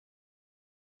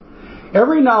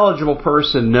Every knowledgeable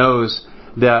person knows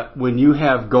that when you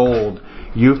have gold,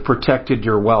 you've protected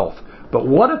your wealth. But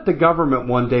what if the government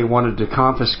one day wanted to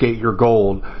confiscate your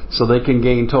gold so they can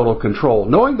gain total control,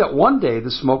 knowing that one day the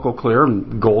smoke will clear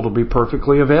and gold will be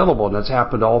perfectly available, and that's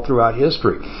happened all throughout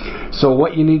history. So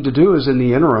what you need to do is, in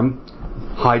the interim,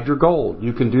 hide your gold.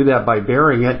 You can do that by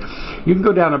burying it. You can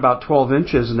go down about 12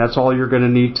 inches, and that's all you're going to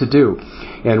need to do.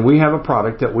 And we have a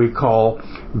product that we call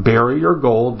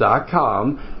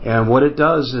buryyourgold.com, and what it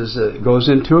does is it goes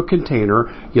into a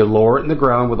container. You lower it in the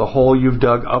ground with a hole you've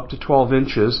dug up to 12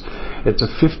 inches. It's a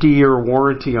 50-year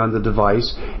warranty on the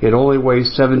device. It only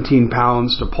weighs 17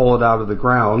 pounds to pull it out of the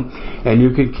ground, and you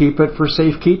can keep it for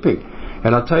safekeeping.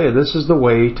 And I'll tell you, this is the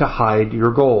way to hide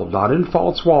your gold. Not in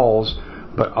false walls,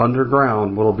 but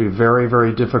underground, will be very,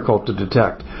 very difficult to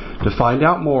detect. To find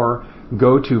out more,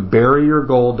 go to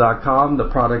buryyourgold.com. The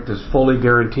product is fully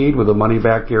guaranteed with a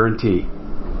money-back guarantee.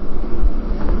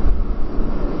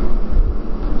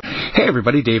 Hey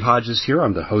everybody, Dave Hodges here.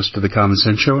 I'm the host of The Common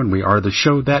Sense Show, and we are the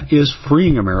show that is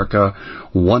freeing America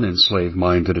one enslaved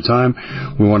mind at a time.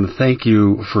 We want to thank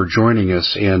you for joining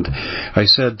us. And I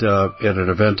said at an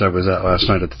event I was at last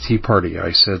night at the Tea Party,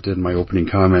 I said in my opening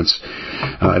comments,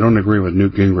 I don't agree with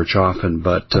Newt Gingrich often,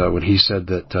 but when he said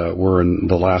that we're in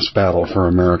the last battle for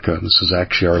America, this is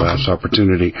actually our last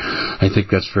opportunity, I think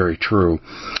that's very true.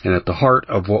 And at the heart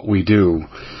of what we do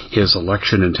is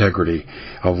election integrity,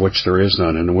 of which there is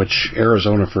none, and in which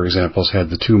Arizona, for example, has had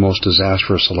the two most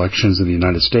disastrous elections in the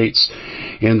United States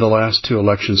in the last two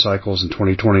election cycles in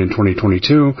 2020 and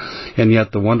 2022, and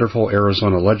yet the wonderful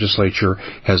Arizona legislature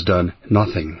has done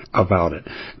nothing about it,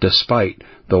 despite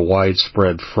the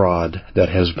widespread fraud that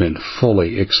has been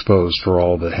fully exposed for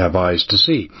all that have eyes to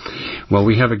see. Well,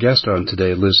 we have a guest on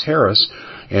today, Liz Harris,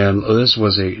 and Liz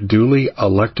was a duly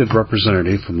elected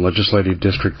representative from Legislative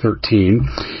District 13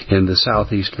 in the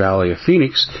Southeast Valley of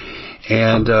Phoenix.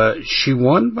 And she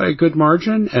won by a good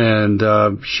margin, and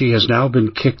she has now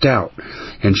been kicked out.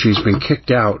 And she's been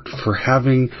kicked out for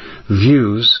having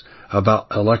views about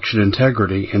election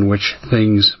integrity in which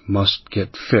things must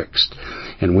get fixed.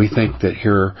 And we think that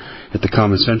here at the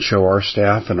Common Sense Show, our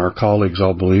staff and our colleagues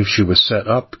all believe she was set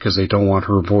up because they don't want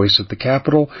her voice at the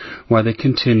Capitol while they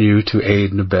continue to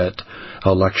aid and abet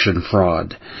election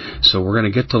fraud. So we're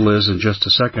going to get to Liz in just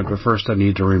a second, but first I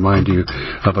need to remind you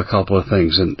of a couple of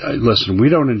things. And listen, we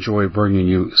don't enjoy bringing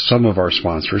you some of our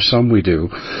sponsors. Some we do.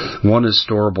 One is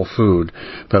Storable Food.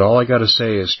 But all I got to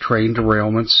say is train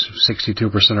derailments.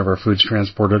 62% of our food's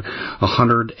transported.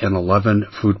 111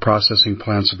 food processing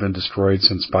plants have been destroyed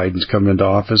since Biden's come into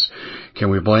office. Can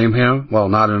we blame him? Well,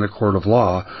 not in a court of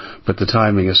law, but the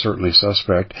timing is certainly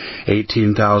suspect.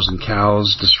 18,000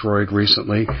 cows destroyed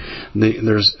recently.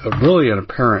 There's really an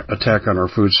apparent attack on our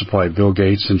food supply. Bill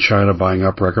Gates in China buying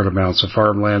up record amounts of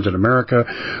farmland in America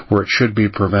where it should be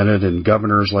prevented, and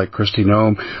governors like Kristi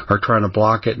Noem are trying to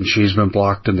block it, and she's been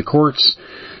blocked in the courts.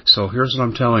 So here's what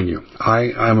I'm telling you.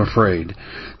 I'm afraid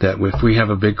that if we have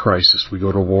a big crisis, we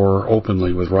go to war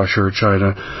openly with Russia or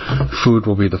China, food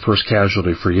will be the first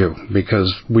casualty for you,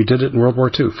 because we did it in World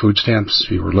War II. Food stamps,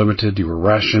 you were limited, you were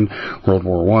rationed. World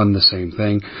War I, the same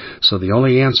thing. So the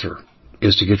only answer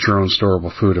is to get your own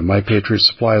storable food. And My Patriot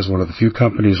Supply is one of the few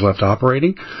companies left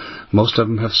operating. Most of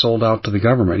them have sold out to the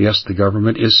government. Yes, the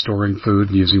government is storing food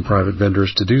and using private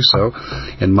vendors to do so.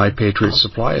 And My Patriot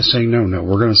Supply is saying, no,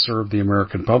 we're going to serve the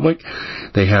American public.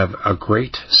 They have a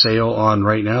great sale on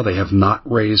right now. They have not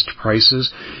raised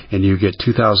prices. And you get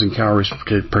 2,000 calories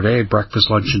per day, breakfast,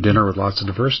 lunch, and dinner with lots of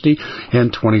diversity,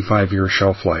 and 25-year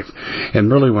shelf life.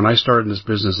 And really, when I started in this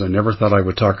business, I never thought I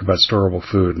would talk about storable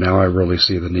food. Now I really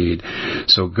see the need.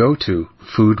 So go to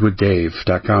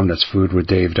foodwithdave.com. That's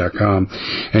foodwithdave.com.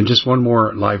 And just one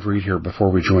more live read here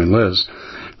before we join Liz.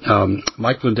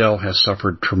 Mike Lindell has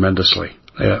suffered tremendously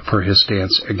for his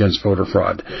stance against voter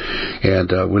fraud.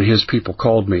 And when his people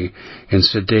called me and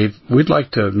said, Dave, we'd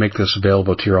like to make this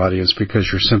available to your audience because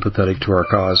you're sympathetic to our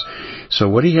cause. So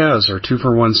what he has are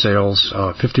 2-for-1 sales,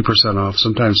 50% off,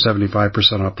 sometimes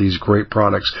 75% off these great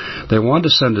products. They wanted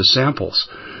to send us samples.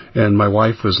 And my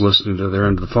wife was listening to their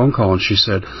end of the phone call, and she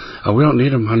said, we don't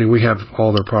need them, honey. We have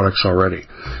all their products already.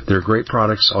 They're great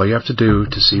products. All you have to do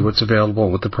to see what's available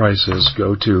and what the price is,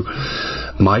 go to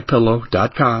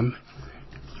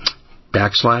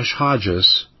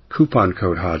mypillow.com/Hodges, coupon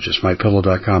code Hodges,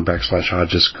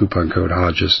 mypillow.com/Hodges, coupon code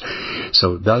Hodges.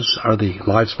 So those are the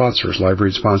live sponsors, live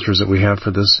read sponsors that we have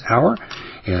for this hour.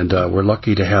 And we're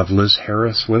lucky to have Liz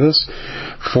Harris with us,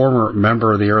 former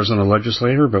member of the Arizona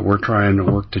Legislature, but we're trying to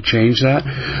work to change that.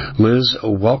 Liz,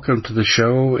 welcome to the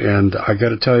show, and I got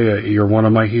to tell you, you're one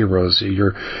of my heroes.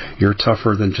 You're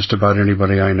tougher than just about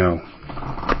anybody I know.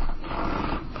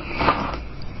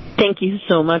 Thank you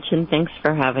so much, and thanks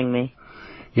for having me.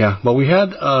 Yeah, well, we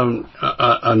had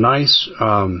a nice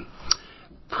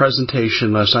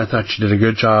presentation last night. I thought you did a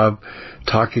good job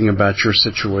talking about your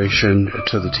situation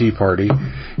to the Tea Party,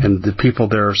 and the people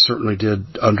there certainly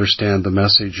did understand the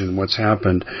message and what's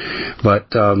happened. But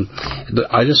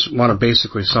I just want to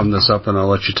basically sum this up, and I'll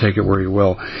let you take it where you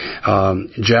will.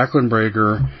 Jacqueline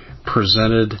Brager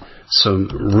presented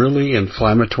some really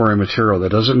inflammatory material.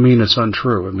 That doesn't mean it's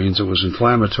untrue. It means it was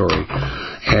inflammatory.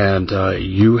 And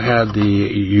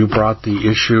you brought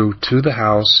the issue to the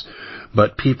House,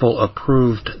 but people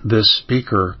approved this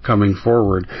speaker coming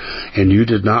forward, and you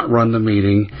did not run the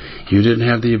meeting. You didn't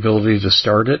have the ability to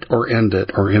start it or end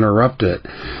it or interrupt it.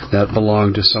 That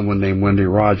belonged to someone named Wendy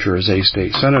Rogers, a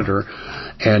state senator,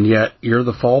 and yet you're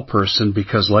the fall person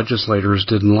because legislators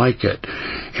didn't like it.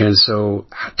 And so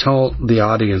tell the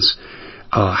audience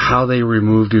how they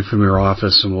removed you from your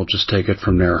office, and we'll just take it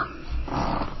from there.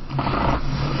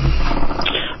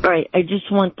 All right. I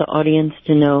just want the audience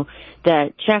to know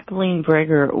that Jacqueline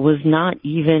Brager was not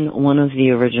even one of the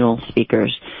original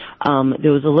speakers.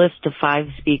 There was a list of 5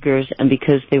 speakers, and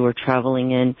because they were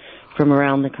traveling in from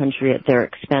around the country at their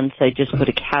expense, I just put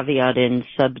a caveat in: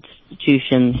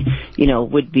 substitutions,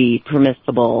 would be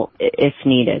permissible if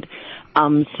needed.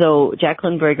 So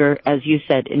Jacqueline Brager, as you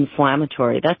said,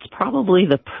 inflammatory. That's probably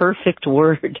the perfect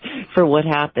word for what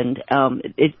happened.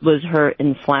 It was her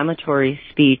inflammatory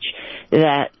speech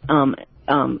that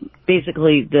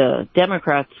basically the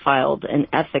Democrats filed an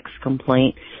ethics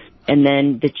complaint, and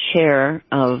then the chair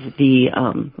of the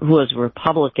who was a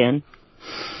Republican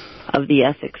of the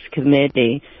ethics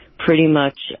committee pretty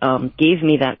much gave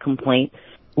me that complaint.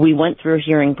 We went through a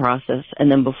hearing process, and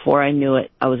then before I knew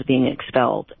it, I was being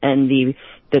expelled. And the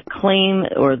claim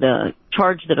or the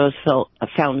charge that I was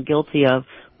found guilty of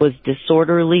was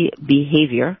disorderly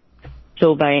behavior.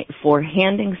 So for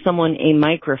handing someone a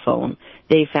microphone,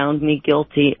 they found me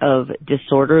guilty of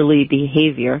disorderly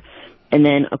behavior. And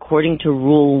then according to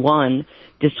Rule 1,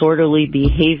 disorderly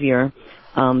behavior,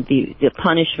 the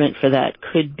punishment for that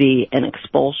could be an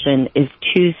expulsion if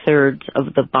 2/3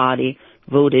 of the body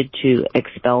voted to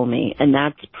expel me. And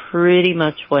that's pretty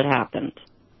much what happened.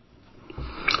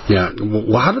 Yeah.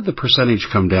 Well, how did the percentage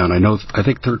come down? I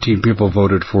think 13 people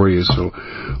voted for you, so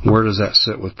where does that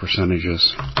sit with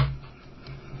percentages?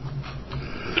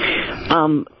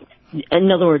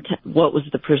 In other words, what was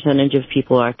the percentage of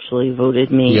people who actually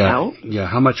voted me out? Yeah,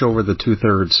 how much over the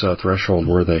 2/3 threshold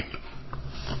were they?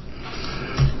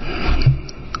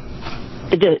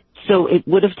 So it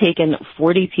would have taken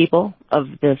 40 people of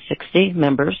the 60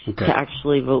 members to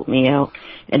actually vote me out,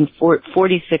 and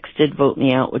 46 did vote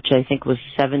me out, which I think was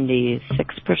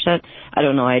 76%. I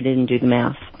don't know. I didn't do the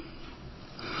math.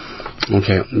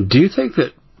 Okay. Do you think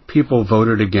that people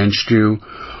voted against you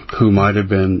who might have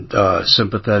been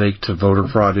sympathetic to voter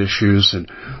fraud issues and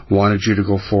wanted you to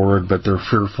go forward, but they're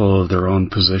fearful of their own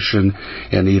position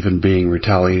and even being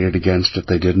retaliated against if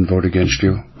they didn't vote against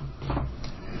you?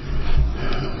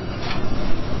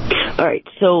 All right,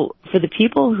 so for the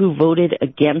people who voted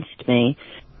against me,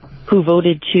 who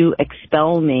voted to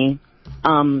expel me,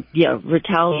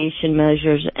 retaliation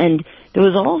measures, and there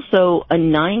was also a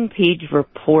 9-page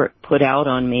report put out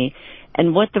on me,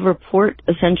 and what the report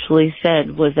essentially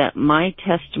said was that my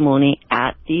testimony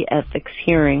at the ethics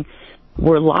hearing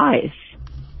were lies,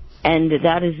 and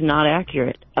that is not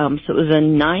accurate. So it was a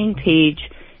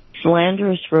 9-page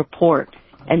slanderous report,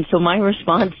 and so my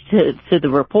response to the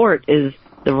report is,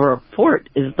 the report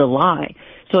is the lie.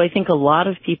 So I think a lot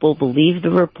of people believe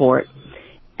the report,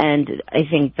 and I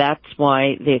think that's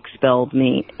why they expelled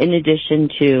me. In addition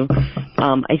to,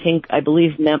 I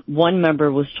believe one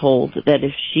member was told that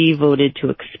if she voted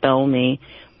to expel me,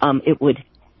 it would,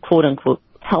 quote unquote,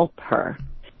 help her.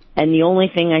 And the only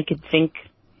thing I could think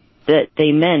that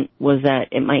they meant was that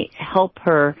it might help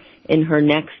her in her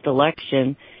next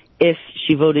election if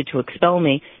she voted to expel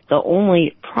me. The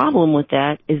only problem with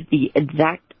that is the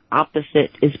exact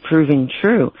opposite is proving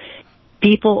true.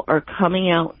 People are coming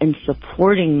out and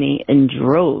supporting me in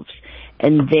droves,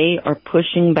 and they are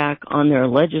pushing back on their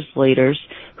legislators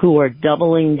who are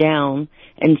doubling down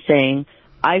and saying,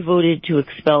 I voted to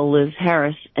expel Liz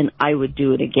Harris, and I would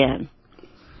do it again.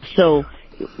 So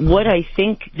what I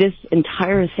think this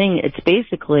entire thing, it's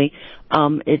basically,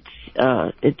 it's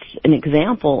an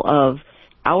example of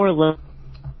our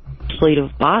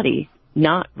legislative body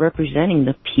not representing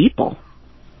the people.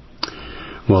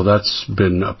 Well, that's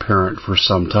been apparent for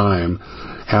some time.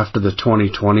 After the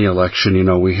 2020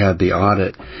 election, we had the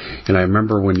audit. And I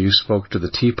remember when you spoke to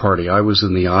the Tea Party, I was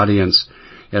in the audience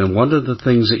And one of the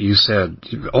things that you said,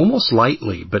 almost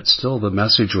lightly, but still the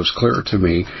message was clear to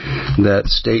me, that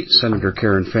State Senator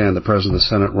Karen Fann, the President of the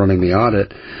Senate running the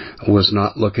audit, was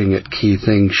not looking at key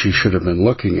things she should have been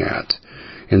looking at.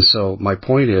 And so my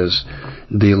point is,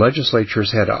 the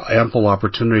legislature's had ample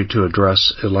opportunity to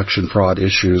address election fraud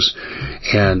issues,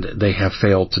 and they have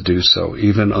failed to do so,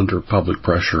 even under public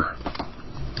pressure.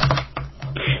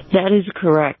 That is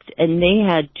correct. And they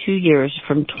had 2 years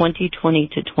from 2020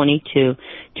 to 22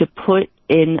 to put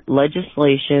in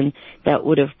legislation that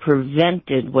would have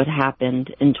prevented what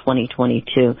happened in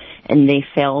 2022. And they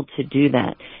failed to do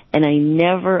that. And I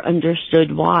never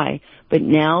understood why. But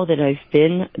now that I've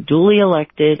been duly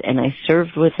elected and I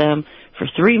served with them for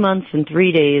 3 months and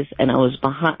 3 days, and I was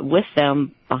with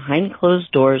them behind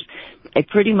closed doors, I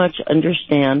pretty much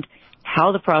understand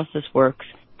how the process works,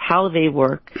 how they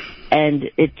work, and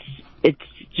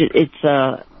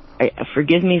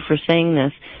forgive me for saying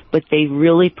this, but they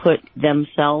really put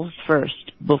themselves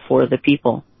first before the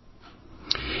people.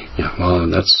 Yeah, well,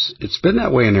 it's been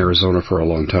that way in Arizona for a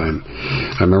long time.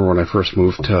 I remember when I first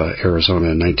moved to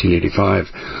Arizona in 1985,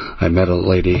 I met a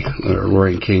lady,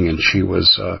 Lorraine King, and she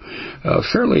was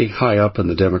fairly high up in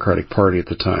the Democratic Party at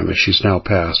the time, as she's now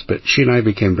passed. But she and I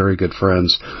became very good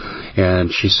friends.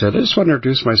 And she said, I just want to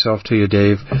introduce myself to you,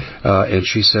 Dave. And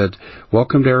she said,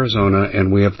 welcome to Arizona,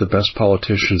 and we have the best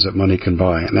politicians that money can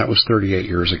buy. And that was 38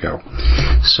 years ago.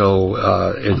 So,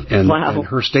 Wow. And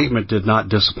her statement did not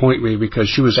disappoint me, because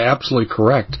she was absolutely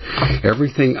correct.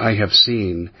 Everything I have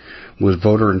seen with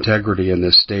voter integrity in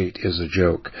this state is a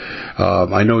joke.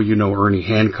 I know you know Ernie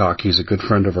Hancock. He's a good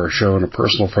friend of our show and a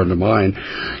personal friend of mine.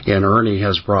 And Ernie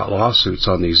has brought lawsuits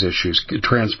on these issues,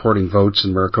 transporting votes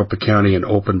in Maricopa County in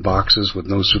open boxes with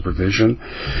no supervision.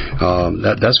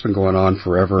 That's been going on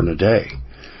forever and a day.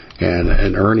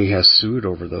 And Ernie has sued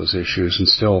over those issues, and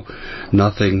still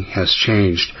nothing has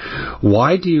changed.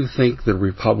 Why do you think the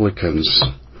Republicans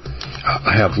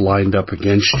have lined up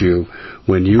against you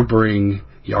when you bring,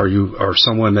 or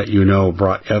someone that you know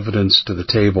brought evidence to the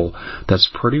table that's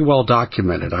pretty well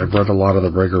documented? I've read a lot of the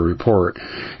Brager report,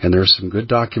 and there's some good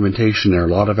documentation there, a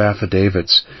lot of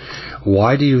affidavits.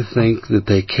 Why do you think that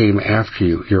they came after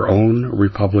you, your own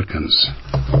Republicans?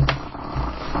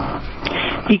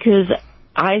 Because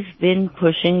I've been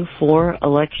pushing for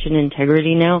election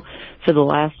integrity now for the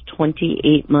last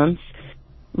 28 months.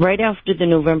 Right after the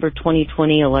November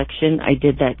 2020 election, I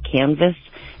did that canvas,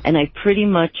 and I pretty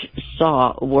much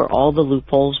saw where all the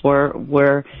loopholes were,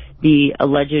 where the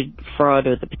alleged fraud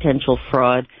or the potential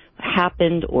fraud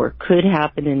happened or could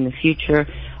happen in the future.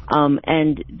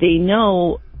 And they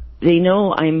know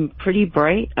I'm pretty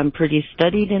bright, I'm pretty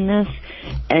studied in this,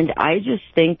 and I just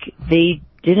think they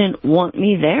didn't want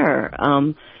me there.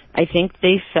 I think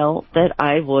they felt that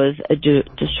I was a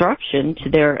disruption to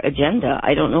their agenda.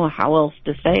 I don't know how else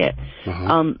to say it.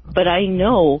 But I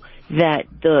know that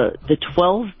the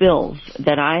 12 bills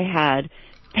that I had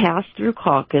passed through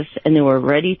caucus and they were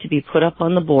ready to be put up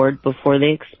on the board before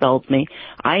they expelled me,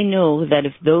 I know that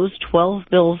if those 12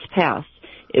 bills pass,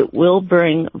 it will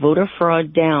bring voter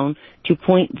fraud down to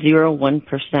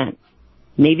 0.01%.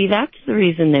 Maybe that's the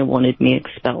reason they wanted me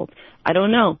expelled. I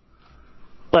don't know.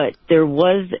 But there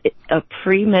was a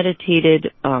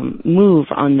premeditated move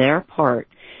on their part,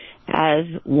 as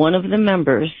one of the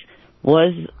members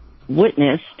was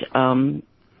witnessed.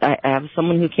 I have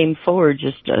someone who came forward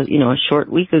just a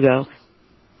short week ago,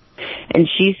 and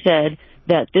she said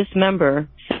that this member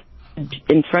said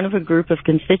in front of a group of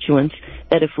constituents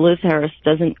that if Liz Harris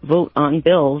doesn't vote on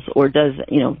bills or does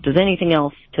anything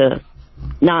else to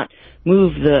not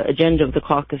move the agenda of the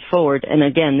caucus forward, and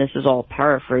again, this is all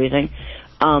paraphrasing,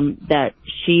 that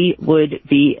she would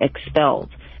be expelled.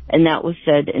 And that was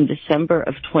said in December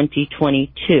of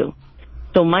 2022.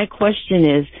 So my question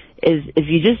is if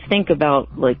you just think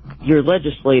about, like, your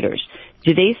legislators,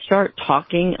 do they start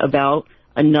talking about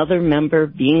another member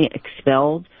being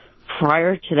expelled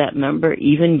prior to that member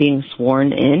even being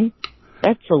sworn in?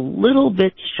 That's a little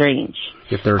bit strange.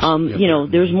 If there's,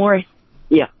 there's more,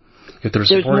 yeah. If they're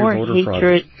supporting voter fraud,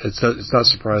 it's not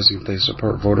surprising if they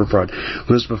support voter fraud.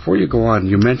 Liz, before you go on,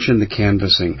 you mentioned the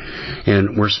canvassing,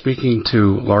 and we're speaking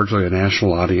to largely a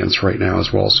national audience right now,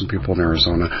 as well as some people in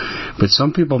Arizona. But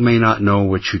some people may not know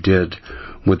what you did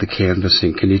with the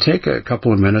canvassing. Can you take a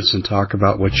couple of minutes and talk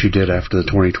about what you did after the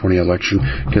 2020 election?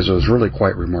 Because it was really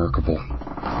quite remarkable.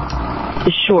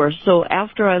 Sure. So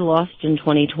after I lost in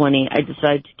 2020, I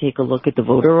decided to take a look at the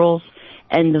voter rolls.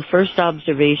 And the first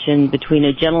observation between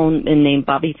a gentleman named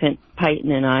Bobby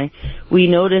Peyton and I, we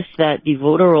noticed that the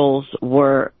voter rolls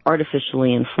were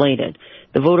artificially inflated.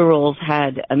 The voter rolls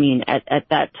had, at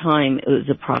that time, it was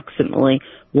approximately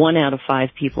 1 out of 5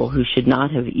 people who should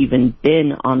not have even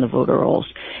been on the voter rolls.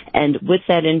 And with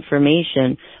that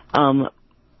information,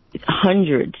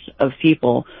 hundreds of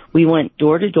people, we went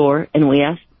door to door and we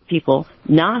asked people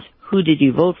not who did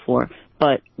you vote for,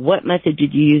 but what method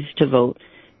did you use to vote?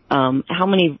 How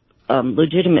many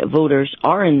legitimate voters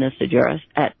are in this address,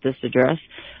 at this address?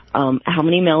 How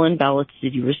many mail-in ballots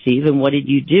did you receive, and what did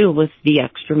you do with the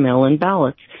extra mail-in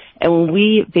ballots? And when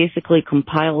we basically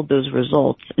compiled those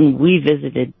results and we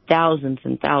visited thousands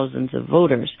and thousands of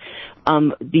voters,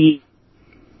 the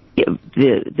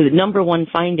number one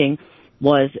finding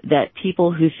was that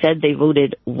people who said they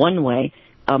voted one way,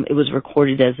 it was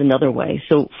recorded as another way.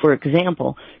 So, for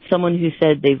example, someone who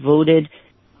said they voted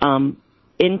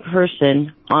in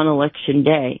person on election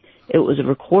day, it was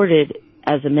recorded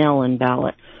as a mail-in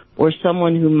ballot. Or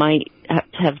someone who might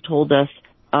have told us,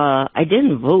 I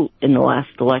didn't vote in the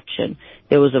last election.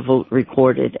 There was a vote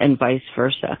recorded, and vice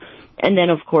versa. And then,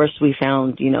 of course, we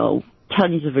found,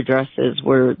 tons of addresses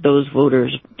where those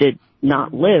voters did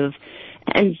not live.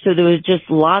 And so there was just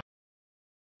lots.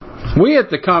 We at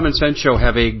the Common Sense Show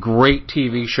have a great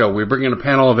TV show. We bring in a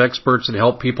panel of experts that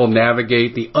help people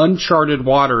navigate the uncharted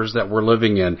waters that we're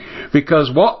living in.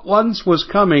 Because what once was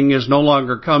coming is no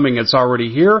longer coming. It's already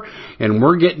here, and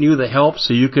we're getting you the help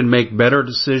so you can make better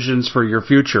decisions for your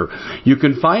future. You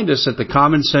can find us at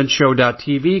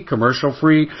thecommonsenseshow.tv,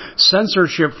 commercial-free,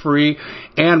 censorship-free,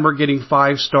 and we're getting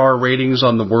 5-star ratings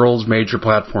on the world's major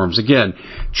platforms. Again,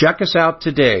 check us out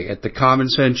today at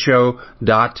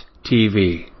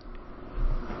thecommonsenseshow.tv.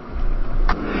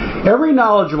 Every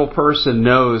knowledgeable person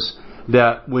knows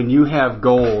that when you have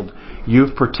gold,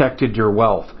 you've protected your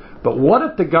wealth. But what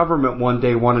if the government one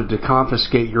day wanted to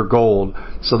confiscate your gold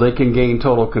so they can gain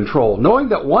total control, knowing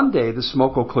that one day the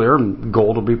smoke will clear and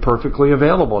gold will be perfectly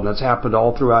available, and that's happened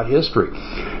all throughout history.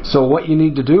 So what you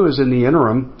need to do is, in the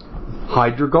interim,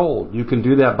 hide your gold. You can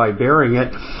do that by burying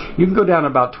it. You can go down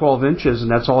about 12 inches, and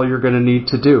that's all you're going to need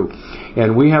to do.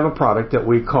 And we have a product that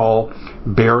we call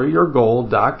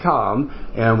buryyourgold.com,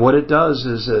 and what it does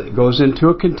is it goes into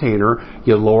a container.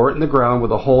 You lower it in the ground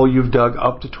with a hole you've dug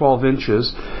up to 12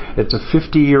 inches. It's a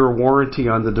 50-year warranty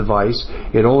on the device.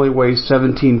 It only weighs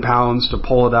 17 pounds to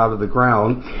pull it out of the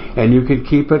ground, and you can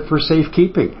keep it for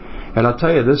safekeeping. And I'll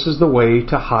tell you, this is the way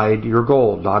to hide your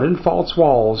gold. Not in false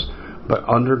walls, but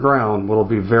underground, will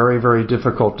be very, very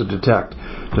difficult to detect.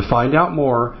 To find out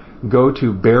more, go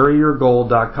to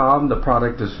buryyourgold.com. The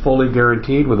product is fully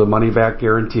guaranteed with a money-back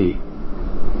guarantee.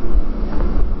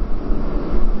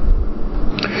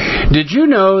 Did you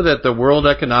know that the World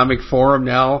Economic Forum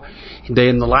now,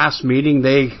 in the last meeting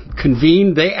they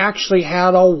convened, they actually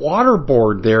had a water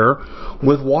board there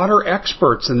with water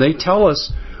experts, and they tell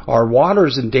us our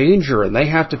water's in danger and they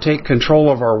have to take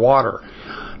control of our water.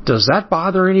 Does that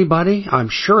bother anybody? I'm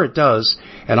sure it does.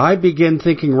 And I begin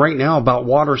thinking right now about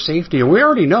water safety. And we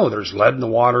already know there's lead in the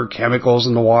water, chemicals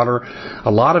in the water.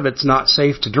 A lot of it's not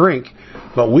safe to drink.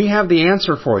 But we have the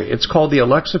answer for you. It's called the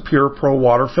Alexa Pure Pro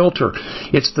Water Filter.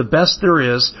 It's the best there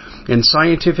is, and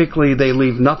scientifically they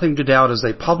leave nothing to doubt as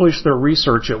they publish their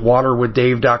research at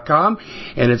waterwithdave.com,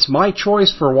 and it's my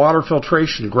choice for water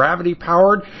filtration. Gravity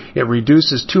powered, it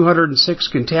reduces 206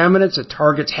 contaminants, it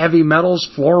targets heavy metals,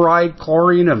 fluoride,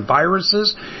 chlorine, and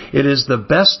viruses. It is the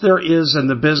best there is in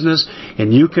the business,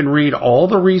 and you can read all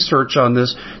the research on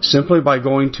this simply by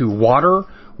going to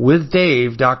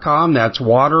waterwithdave.com. That's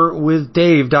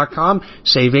waterwithdave.com.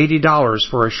 Save $80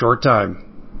 for a short time.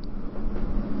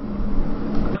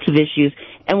 Of issues.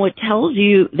 And what tells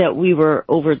you that we were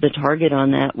over the target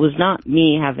on that was not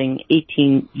me having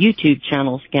 18 YouTube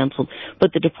channels canceled,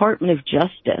 but the Department of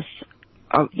Justice,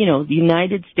 the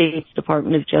United States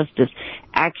Department of Justice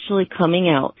actually coming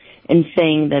out and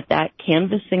saying that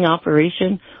canvassing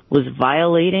operation was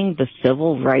violating the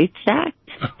Civil Rights Act.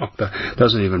 That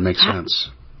doesn't even make sense.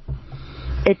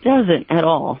 It doesn't at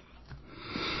all.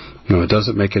 No, it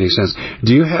doesn't make any sense.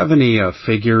 Do you have any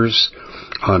figures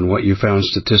on what you found,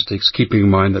 statistics, keeping in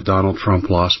mind that Donald Trump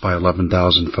lost by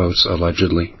 11,000 votes,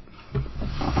 allegedly?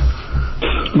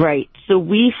 Right. So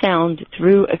we found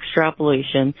through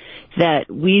extrapolation that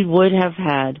we would have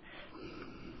had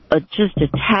just a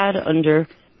tad under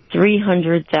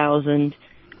 300,000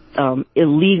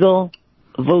 illegal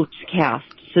votes cast.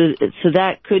 So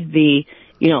that could be,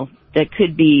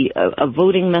 a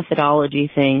voting methodology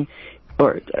thing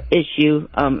or issue.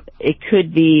 It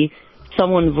could be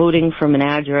someone voting from an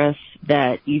address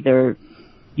that either,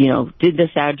 did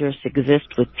this address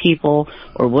exist with people,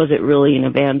 or was it really an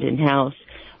abandoned house?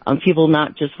 People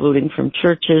not just voting from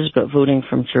churches, but voting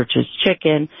from church's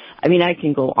chicken. I mean, I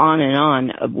can go on and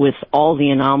on with all the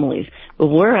anomalies, but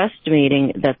we're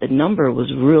estimating that the number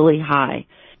was really high.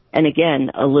 And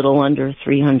again, a little under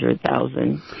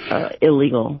 300,000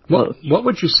 illegal votes. What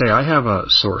would you say? I have a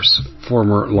source,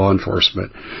 former law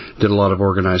enforcement, did a lot of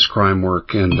organized crime work,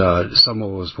 and some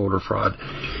of it was voter fraud.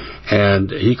 And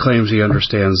he claims he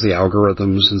understands the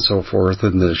algorithms and so forth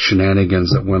and the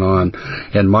shenanigans that went on.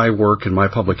 And my work and my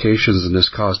publications and this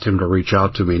caused him to reach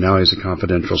out to me. Now he's a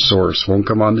confidential source. Won't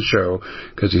come on the show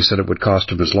because he said it would cost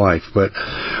him his life. But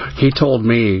he told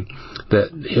me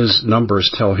that his numbers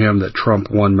tell him that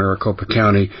Trump won Maricopa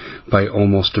County by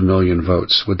almost 1 million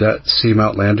votes. Would that seem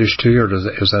outlandish to you, or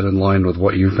is that in line with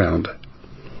what you found?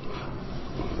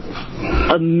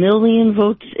 1 million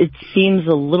votes, it seems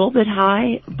a little bit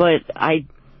high, but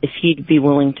if he'd be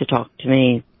willing to talk to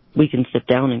me, we can sit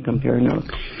down and compare notes.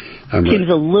 Seems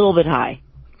a little bit high.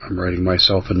 I'm writing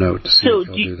myself a note to see if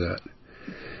he'll do that.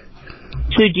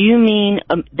 So do you mean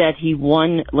that he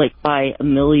won by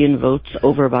 1 million votes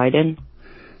over Biden?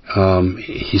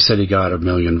 He said he got 1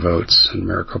 million votes in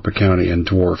Maricopa County and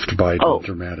dwarfed Biden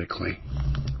dramatically.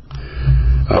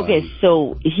 Okay,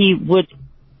 so he would.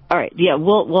 All right, yeah,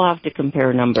 we'll have to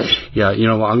compare numbers. Yeah,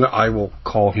 I will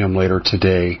call him later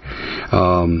today.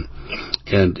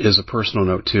 And as a personal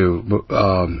note, too,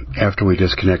 after we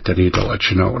disconnect, I need to let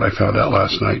you know what I found out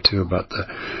last night, too, about the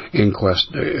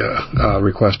inquest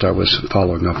request I was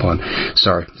following up on.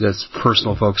 Sorry, that's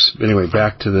personal, folks. Anyway,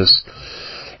 back to this.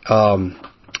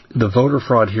 The voter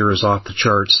fraud here is off the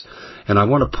charts. And I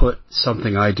want to put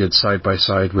something I did side by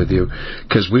side with you,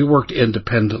 because we worked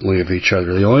independently of each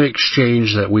other. The only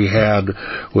exchange that we had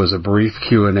was a brief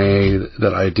Q&A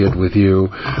that I did with you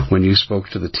when you spoke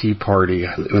to the Tea Party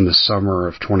in the summer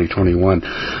of 2021.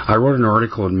 I wrote an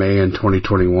article in May in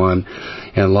 2021,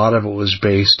 and a lot of it was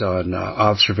based on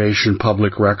observation,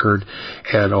 public record,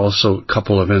 and also a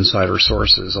couple of insider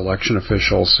sources, election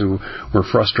officials who were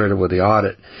frustrated with the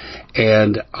audit.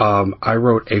 And I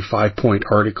wrote a 5-point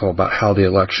article about how the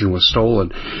election was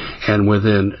stolen. And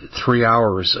within 3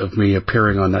 hours of me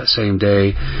appearing on that same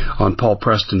day on Paul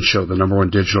Preston's show, the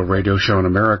 #1 digital radio show in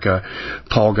America,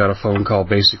 Paul got a phone call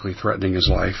basically threatening his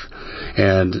life.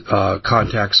 And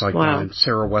contacts like mine.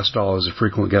 Sarah Westall is a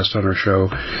frequent guest on our show.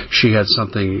 She had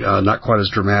something not quite as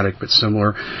dramatic but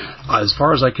similar. As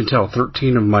far as I can tell,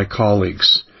 13 of my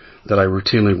colleagues that I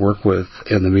routinely work with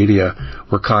in the media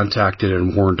were contacted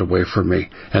and warned away from me.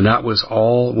 And that was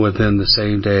all within the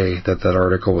same day that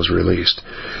article was released.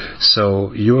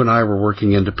 So you and I were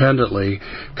working independently,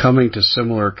 coming to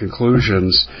similar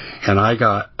conclusions, and I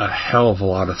got a hell of a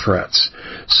lot of threats.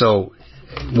 So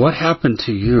what happened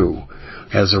to you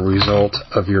as a result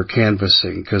of your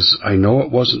canvassing? Because I know it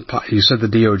wasn't, you said the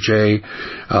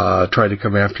DOJ tried to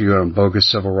come after you on bogus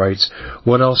civil rights.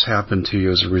 What else happened to you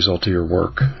as a result of your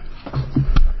work?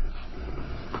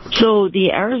 So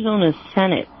the Arizona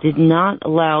Senate did not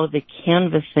allow the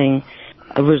canvassing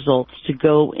results to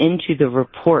go into the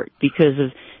report because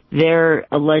of their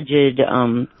alleged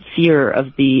fear of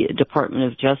the Department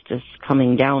of Justice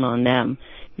coming down on them.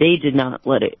 They did not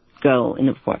let it go in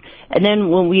the report. And then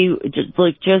when we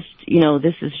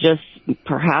this is just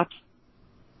perhaps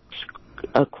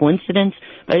a coincidence,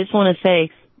 but I just want to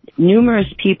say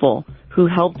numerous people who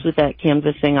helped with that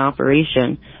canvassing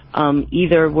operation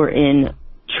either were in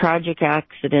tragic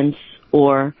accidents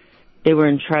or they were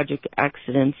in tragic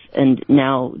accidents and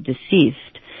now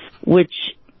deceased, which,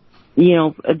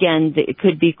 again, it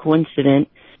could be coincidence,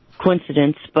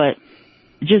 but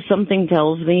just something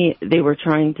tells me they were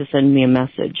trying to send me a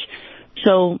message.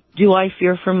 So do I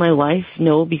fear for my life?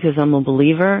 No, because I'm a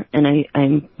believer and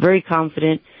I'm very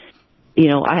confident.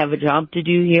 I have a job to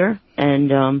do here.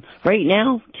 And right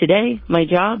now, today, my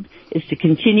job is to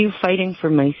continue fighting for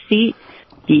my seat.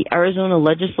 The Arizona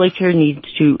legislature needs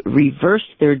to reverse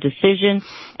their decision,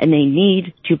 and they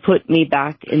need to put me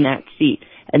back in that seat.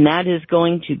 And that is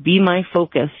going to be my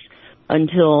focus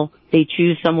until they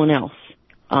choose someone else,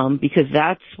 because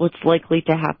that's what's likely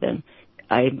to happen.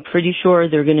 I'm pretty sure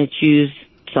they're going to choose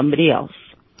somebody else.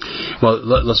 Well,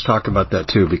 let's talk about that,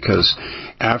 too, because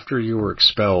after you were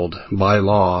expelled, by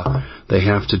law, they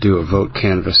have to do a vote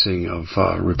canvassing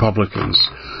of Republicans.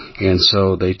 And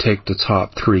so they take the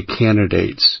top 3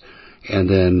 candidates, and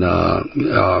then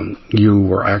you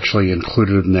were actually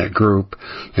included in that group,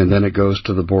 and then it goes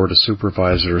to the Board of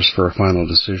Supervisors for a final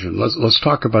decision. Let's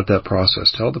talk about that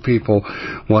process. Tell the people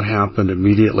what happened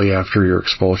immediately after your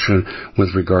expulsion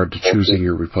with regard to choosing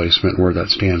your replacement and where that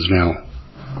stands now.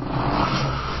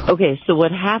 Okay, so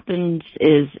what happens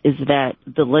is that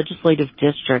the legislative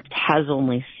district has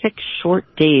only 6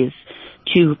 short days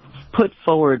to put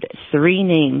forward 3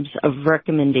 names of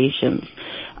recommendations.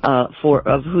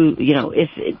 of who,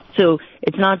 so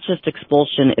it's not just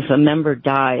expulsion if a member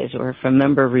dies or if a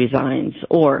member resigns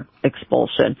or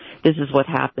expulsion. This is what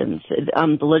happens.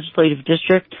 The legislative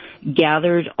district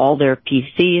gathered all their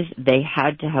PCs. They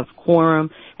had to have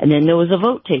quorum, and then there was a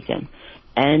vote taken.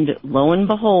 And lo and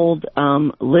behold,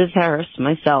 Liz Harris,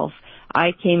 myself,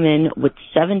 I came in with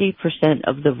 70%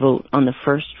 of the vote on the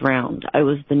first round. I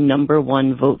was the number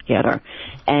one vote getter.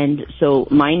 And so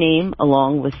my name,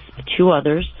 along with two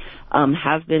others,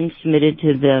 have been submitted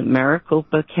to the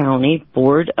Maricopa County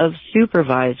Board of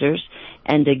Supervisors.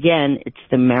 And again, it's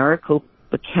the Maricopa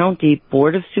County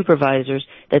Board of Supervisors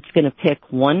that's going to pick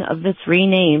one of the three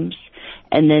names,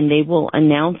 and then they will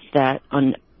announce that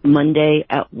on Monday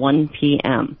at 1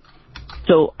 p.m.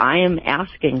 So I am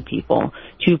asking people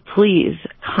to please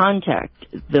contact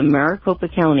the Maricopa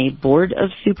County Board of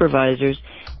Supervisors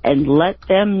and let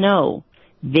them know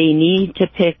they need to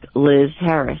pick Liz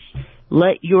Harris.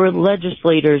 Let your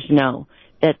legislators know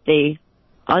that they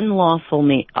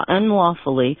unlawfully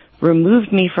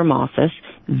removed me from office,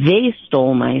 they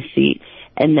stole my seat,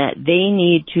 and that they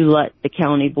need to let the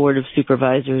County Board of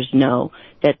Supervisors know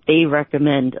that they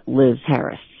recommend Liz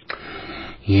Harris.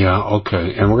 Yeah,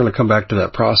 okay. And we're going to come back to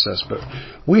that process, but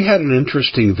we had an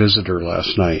interesting visitor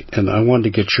last night, and I wanted to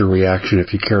get your reaction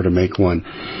if you care to make one.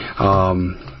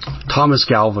 Thomas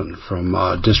Galvin from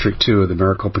District 2 of the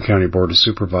Maricopa County Board of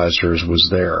Supervisors was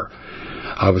there.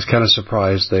 I was kind of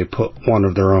surprised they put one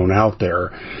of their own out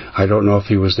there. I don't know if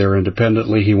he was there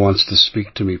independently. He wants to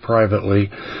speak to me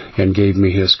privately and gave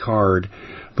me his card.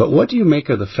 But what do you make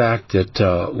of the fact that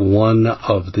one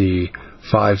of the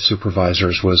 5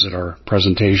 supervisors was at our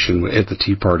presentation at the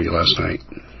Tea Party last night?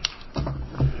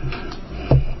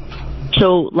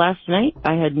 So last night,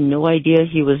 I had no idea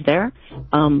he was there.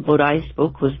 What I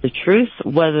spoke was the truth.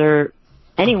 Whether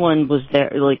anyone was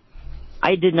there,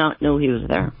 I did not know he was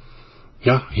there.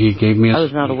 Yeah, he gave me. I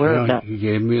was not aware of that. He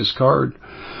gave me his card,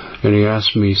 and he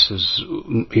asked me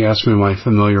my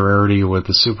familiarity with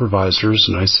the supervisors,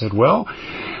 and I said, well,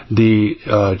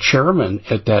 the chairman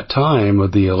at that time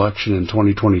of the election in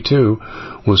 2022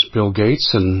 was Bill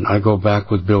Gates, and I go back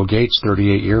with Bill Gates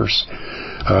 38 years.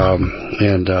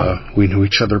 And we knew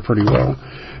each other pretty well,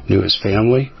 knew his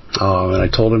family, and I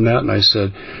told him that, and I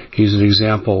said, he's an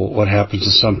example of what happens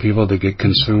to some people that get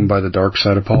consumed by the dark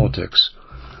side of politics.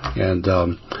 And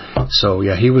so,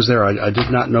 yeah, he was there. I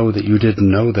did not know that you didn't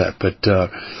know that, but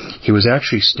he was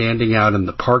actually standing out in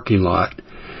the parking lot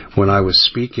when I was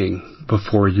speaking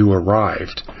before you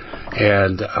arrived.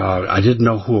 And I didn't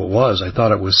know who it was. I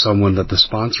thought it was someone that the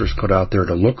sponsors put out there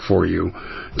to look for you,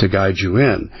 to guide you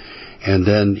in. And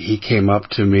then he came up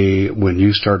to me when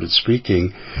you started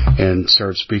speaking and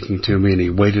started speaking to me, and he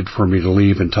waited for me to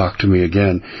leave and talk to me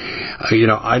again.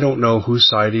 I don't know whose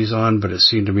side he's on, but it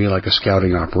seemed to me like a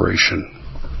scouting operation.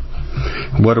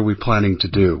 What are we planning to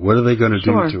do? What are they going to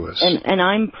do to us? And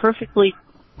I'm perfectly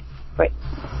right.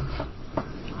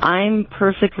 I'm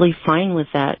perfectly fine with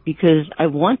that because I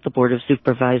want the Board of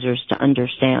Supervisors to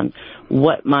understand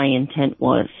what my intent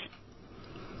was.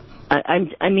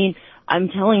 I'm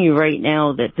telling you right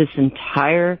now that this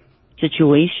entire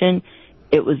situation,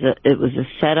 it was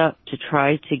a setup to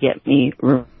try to get me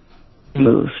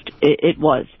removed. It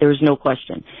was. There was no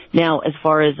question. Now, as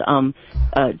far as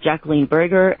Jacqueline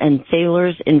Berger and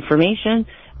Thaler's information,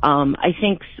 I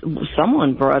think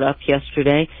someone brought up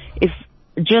yesterday, if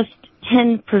just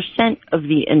 10% of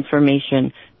the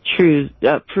information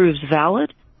proves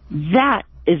valid, that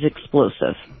is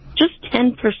explosive. Just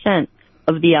 10%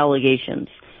 of the allegations.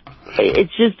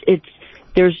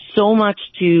 There's so much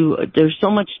to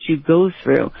go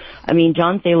through. I mean,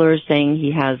 John Thaler is saying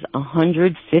he has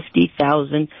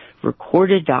 150,000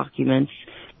 recorded documents,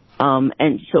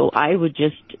 and so I would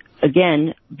just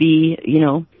again be,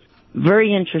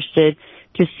 very interested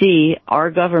to see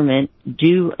our government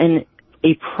do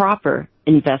a proper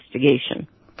investigation.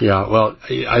 Yeah, well,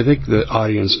 I think the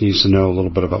audience needs to know a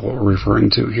little bit about what we're referring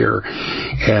to here.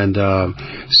 And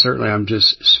certainly I'm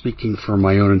just speaking from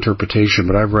my own interpretation,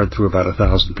 but I've read through about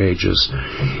 1,000 pages,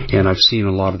 and I've seen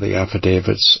a lot of the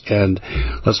affidavits. And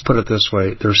let's put it this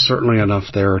way, there's certainly enough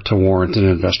there to warrant an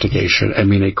investigation. I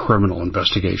mean, a criminal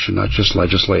investigation, not just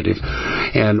legislative.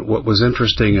 And what was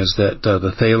interesting is that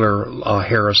the Thaler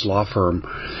Harris law firm,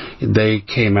 they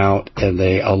came out and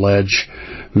they allege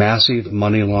massive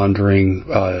money laundering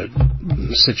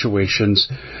situations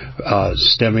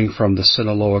stemming from the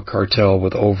Sinaloa cartel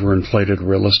with overinflated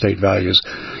real estate values.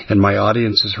 And my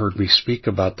audience has heard me speak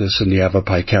about this in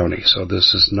Yavapai County. So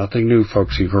this is nothing new,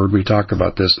 folks. You've heard me talk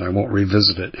about this, and I won't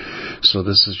revisit it. So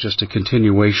this is just a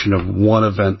continuation of one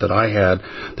event that I had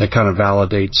that kind of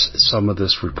validates some of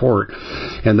this report.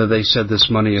 And then they said this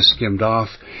money is skimmed off,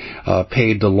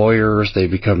 paid to lawyers, they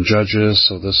become judges.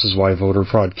 So this is why voter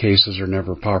fraud cases are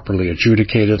never properly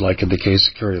adjudicated, like in the case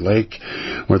of Kerry Lake,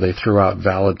 where they threw out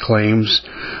valid claims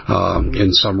in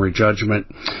summary judgment.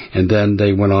 And then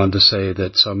they went on to say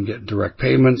that some get direct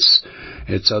payments.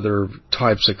 It's other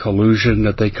types of collusion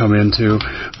that they come into.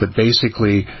 But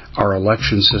basically, our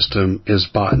election system is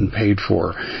bought and paid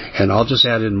for. And I'll just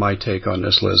add in my take on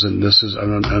this, Liz,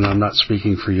 and I'm not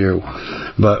speaking for you,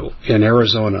 but in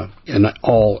Arizona, in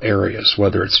all areas,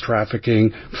 whether it's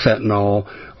trafficking, fentanyl,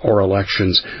 or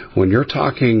elections, when you're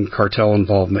talking cartel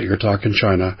involvement, you're talking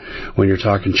China. When you're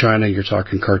talking China, you're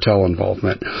talking cartel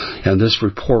involvement. And this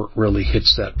report really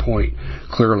hits that point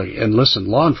clearly. And listen,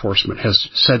 law enforcement has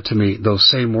said to me those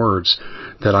same words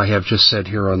that I have just said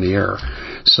here on the air.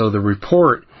 So the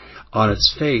report on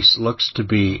its face looks to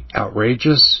be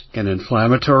outrageous and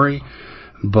inflammatory,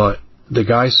 but the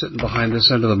guy sitting behind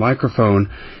this end of the microphone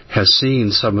has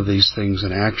seen some of these things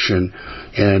in action,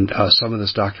 and some of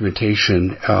this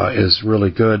documentation is really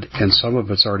good, and some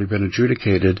of it's already been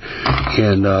adjudicated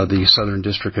in the Southern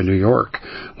District of New York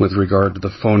with regard to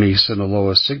the phony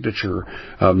Sinaloa signature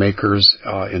makers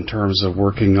in terms of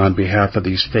working on behalf of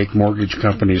these fake mortgage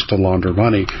companies to launder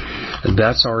money.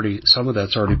 Some of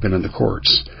that's already been in the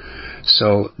courts.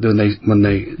 So when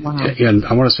they, wow. And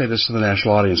I want to say this to the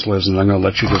national audience, Liz, and I'm going to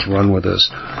let you just run with this.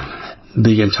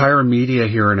 The entire media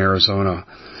here in Arizona,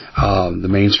 the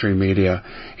mainstream media,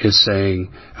 is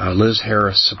saying Liz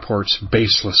Harris supports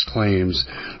baseless claims.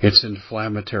 It's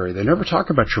inflammatory. They never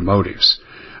talk about your motives.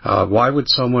 Why would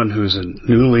someone who's a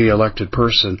newly elected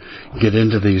person get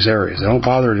into these areas? They don't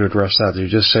bother to address that. They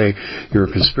just say you're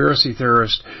a conspiracy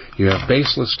theorist, you have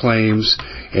baseless claims,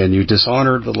 and you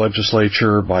dishonored the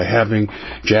legislature by having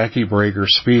Jackie Brager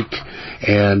speak,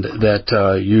 and that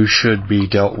you should be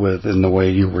dealt with in the way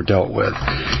you were dealt with.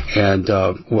 And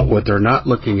what they're not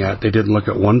looking at, they didn't look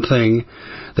at one thing.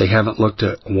 They haven't looked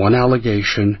at one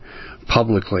allegation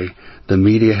publicly. The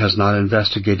media has not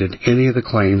investigated any of the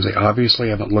claims. They obviously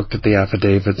haven't looked at the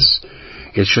affidavits.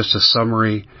 It's just a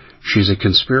summary. She's a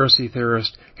conspiracy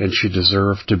theorist, and she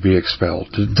deserved to be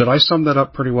expelled. Did I sum that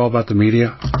up pretty well about the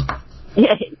media?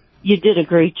 Yeah, you did a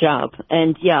great job.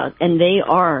 And they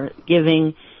are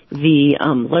giving the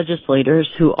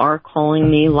legislators who are calling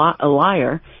me a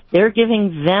liar, they're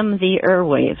giving them the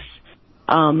airwaves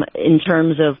in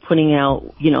terms of putting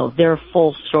out, their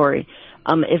full story.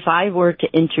 If I were to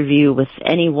interview with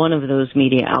any one of those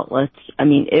media outlets,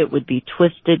 it would be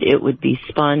twisted, it would be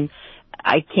spun.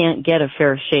 I can't get a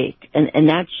fair shake. And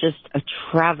that's just a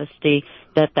travesty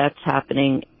that's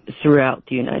happening throughout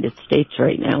the United States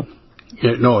right now.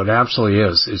 No, it absolutely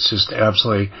is. It's just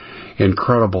absolutely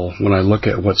incredible when I look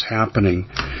at what's happening.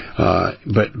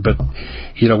 But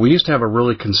we used to have a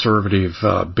really conservative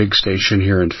big station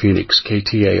here in Phoenix,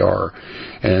 KTAR,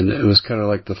 and it was kind of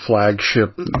like the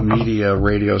flagship media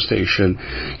radio station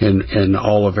in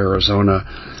all of Arizona.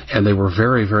 And they were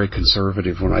very, very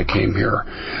conservative when I came here.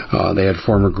 They had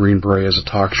former Green Beret as a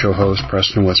talk show host,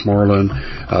 Preston Westmoreland.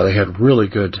 They had really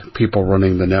good people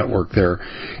running the network there.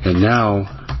 And now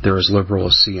they're as liberal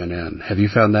as CNN. Have you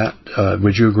found that?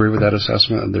 Would you agree with that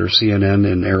assessment? There's CNN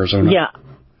in Arizona? Yeah.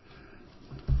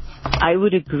 I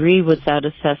would agree with that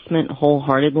assessment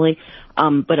wholeheartedly.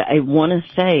 But I want to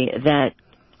say that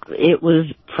it was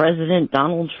President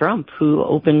Donald Trump who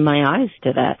opened my eyes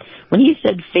to that. When he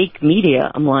said fake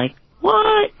media, I'm like,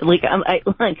 what? Wait a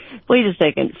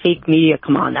second, fake media,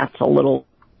 come on, that's a little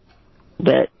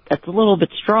bit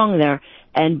strong there.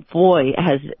 And boy,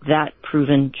 has that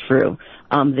proven true.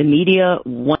 The media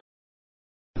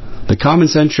The Common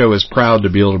Sense Show is proud to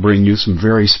be able to bring you some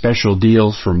very special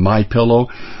deals from MyPillow.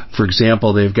 For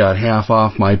example, they've got half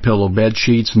off MyPillow bed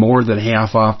sheets, more than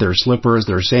half off their slippers,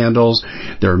 their sandals,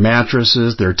 their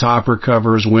mattresses, their topper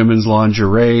covers, women's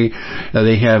lingerie.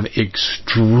 They have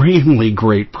extremely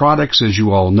great products, as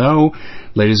you all know.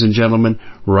 Ladies and gentlemen,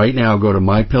 right now go to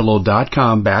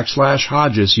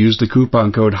mypillow.com/Hodges. Use the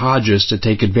coupon code Hodges to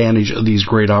take advantage of these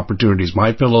great opportunities.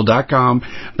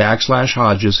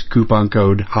 mypillow.com/Hodges, coupon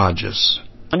code Hodges.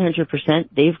 100%.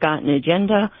 They've got an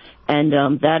agenda, and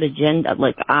that agenda,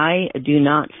 like, I do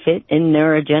not fit in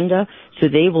their agenda, so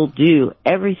they will do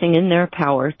everything in their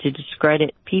power to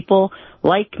discredit people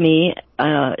like me,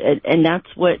 and that's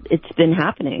what it's been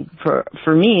happening.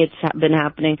 For me, it's been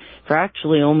happening for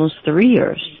actually almost 3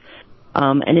 years,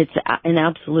 and it's an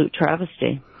absolute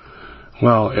travesty.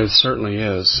 Well, it certainly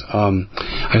is.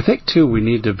 I think too we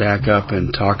need to back up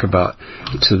and talk about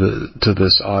to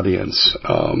this audience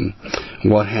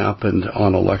what happened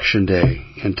on Election Day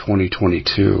in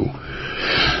 2022,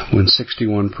 when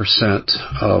 61%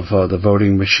 of the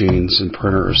voting machines and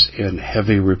printers in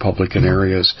heavy Republican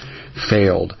areas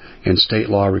failed, and state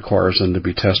law requires them to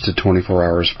be tested 24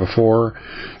 hours before,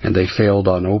 and they failed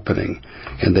on opening.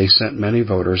 And they sent many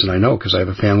voters, and I know because I have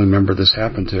a family member this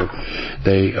happened to,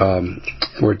 they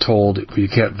were told, you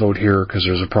can't vote here because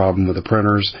there's a problem with the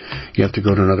printers, you have to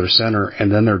go to another center,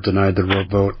 and then they're denied the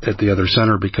vote at the other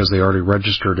center because they already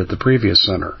registered at the previous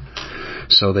center.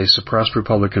 So they suppressed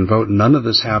Republican vote. None of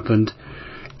this happened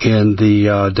in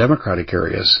the Democratic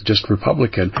areas, just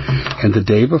Republican. And the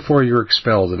day before you're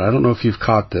expelled, and I don't know if you've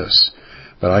caught this,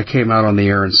 but I came out on the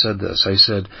air and said this. I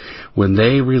said, when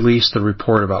they released the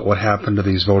report about what happened to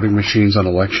these voting machines on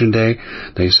Election Day,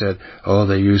 they said, oh,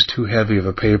 they used too heavy of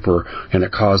a paper and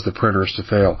it caused the printers to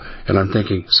fail. And I'm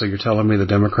thinking, so you're telling me the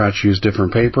Democrats used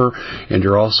different paper, and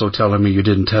you're also telling me you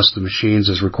didn't test the machines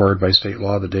as required by state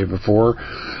law the day before?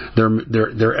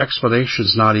 Their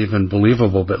explanation's not even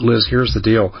believable. But Liz, here's the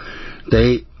deal.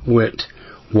 They went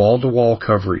wall-to-wall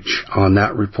coverage on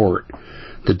that report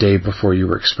the day before you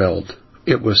were expelled.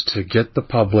 It was to get the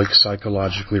public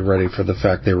psychologically ready for the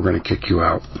fact they were going to kick you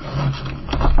out.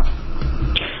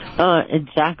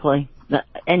 Exactly.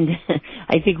 And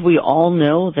I think we all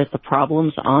know that the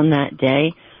problems on that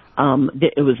day,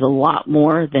 it was a lot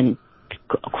more than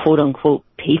quote-unquote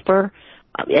paper.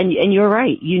 And you're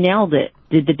right. You nailed it.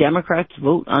 Did the Democrats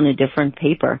vote on a different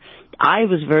paper? I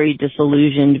was very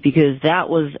disillusioned because that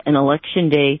was an election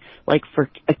day, like, for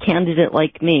a candidate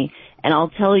like me. And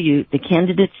I'll tell you, the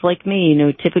candidates like me, you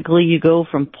know, typically you go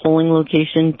from polling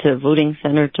location to voting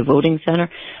center to voting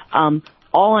center.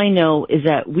 All I know is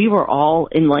that we were all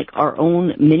in, like, our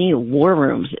own mini war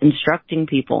rooms instructing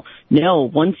people, no,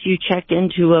 once you check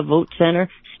into a vote center,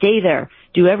 stay there.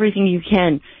 Do everything you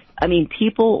can. I mean,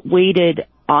 people waited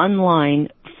online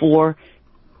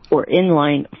in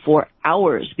line for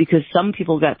hours because some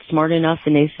people got smart enough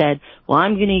and they said, well,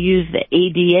 I'm going to use the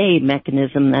ADA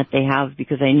mechanism that they have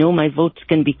because I know my vote's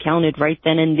going to be counted right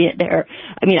then and there.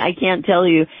 I mean, I can't tell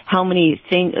you how many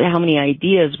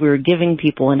ideas we were giving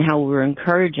people and how we were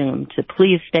encouraging them to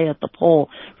please stay at the poll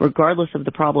regardless of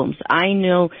the problems. I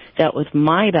know that with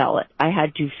my ballot, I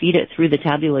had to feed it through the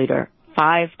tabulator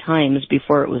 5 times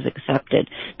before it was accepted.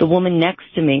 The woman next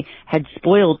to me had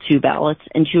spoiled 2 ballots,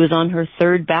 and she was on her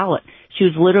 3rd ballot. She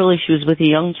was with a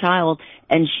young child,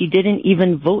 and she didn't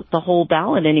even vote the whole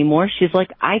ballot anymore. She's like,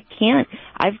 I can't.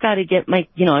 I've got to get my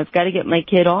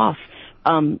kid off,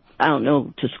 I don't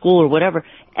know, to school or whatever.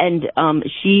 And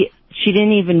she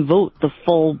didn't even vote the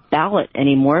full ballot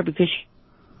anymore because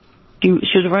she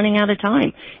was running out of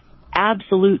time.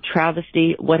 Absolute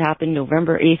travesty what happened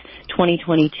November 8th,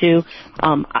 2022.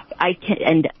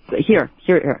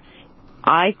 Here.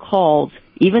 I called,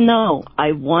 even though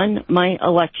I won my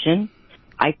election,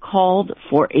 I called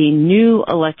for a new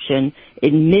election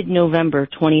in mid-November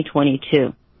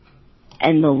 2022.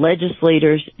 And the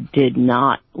legislators did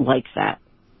not like that.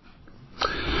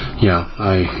 Yeah,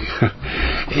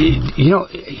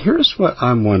 here's what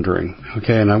I'm wondering,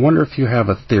 okay, and I wonder if you have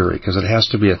a theory, because it has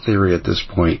to be a theory at this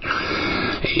point.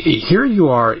 Here you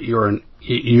are,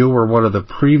 you were one of the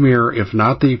premier, if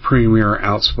not the premier,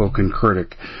 outspoken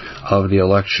critic of the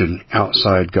election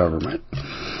outside government,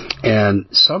 and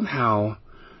somehow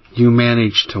you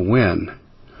managed to win.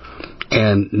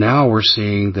 And now we're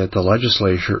seeing that the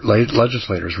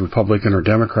legislators, Republican or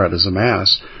Democrat as a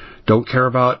mass, don't care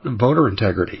about voter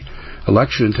integrity,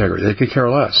 election integrity. They could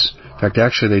care less. In fact,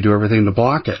 actually, they do everything to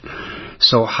block it.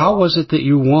 So how was it that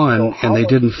you won and they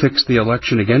didn't fix the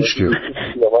election against you?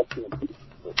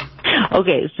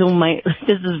 Okay, so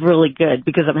this is really good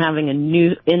because I'm having a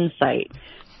new insight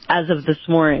as of this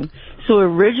morning. So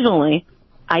originally,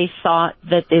 I thought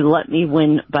that they let me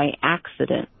win by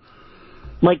accident.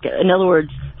 Like, in other words,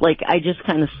 like, I just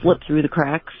kind of slipped through the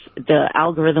cracks. The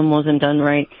algorithm wasn't done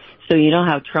right. So you know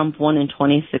how Trump won in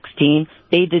 2016?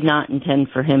 They did not intend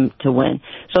for him to win.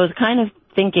 So I was kind of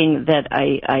thinking that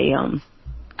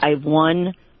I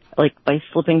won, like, by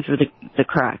slipping through the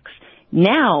cracks.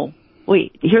 Now,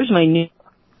 wait, here's my new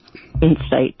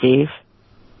insight, Dave.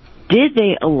 Did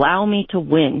they allow me to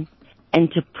win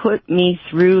and to put me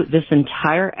through this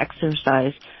entire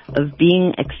exercise of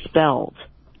being expelled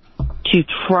to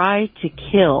try to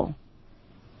kill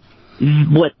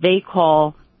what they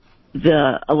call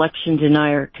the election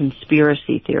denier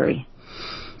conspiracy theory.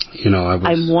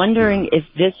 I'm wondering if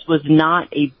this was not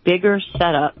a bigger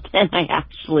setup than I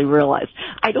actually realized.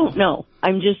 I don't know.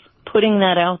 I'm just putting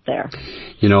that out there.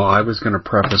 I was going to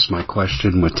preface my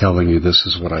question with telling you this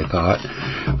is what I thought,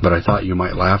 but I thought you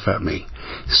might laugh at me.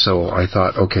 So I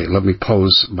thought, okay, let me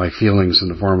pose my feelings in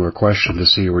the form of a question to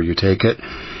see where you take it.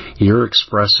 You're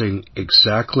expressing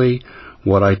exactly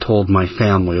what I told my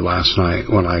family last night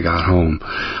when I got home.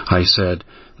 I said,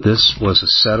 this was a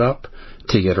setup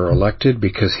to get her elected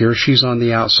because here she's on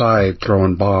the outside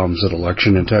throwing bombs at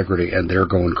election integrity, and they're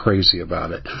going crazy about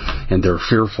it, and they're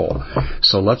fearful.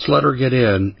 So let's let her get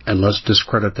in, and let's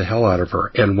discredit the hell out of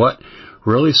her. And what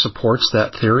really supports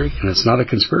that theory, and it's not a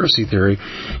conspiracy theory,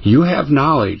 you have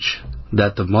knowledge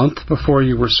that the month before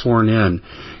you were sworn in,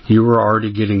 you were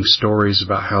already getting stories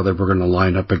about how they were going to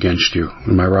line up against you.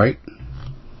 Am I right?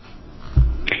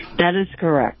 That is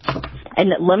correct.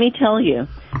 And let me tell you,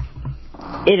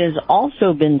 it has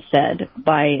also been said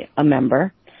by a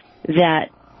member that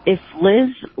if Liz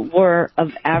were of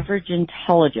average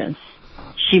intelligence,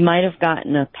 she might have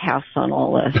gotten a pass on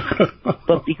all this.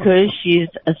 But because she's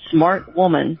a smart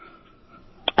woman,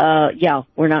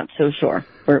 we're not so sure.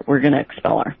 We're going to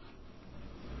expel her.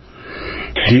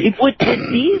 What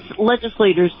these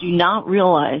legislators do not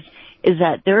realize is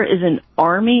that there is an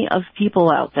army of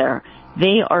people out there.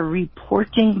 They are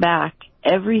reporting back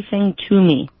everything to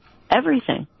me.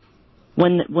 Everything.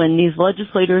 When these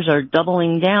legislators are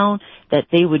doubling down, that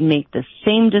they would make the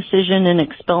same decision and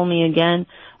expel me again.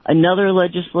 Another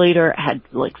legislator had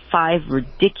like 5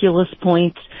 ridiculous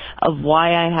points of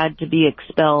why I had to be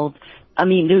expelled. I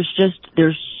mean,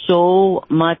 there's so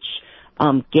much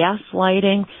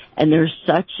gaslighting, and there's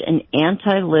such an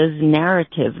anti-Liz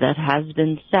narrative that has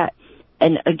been set.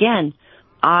 And again,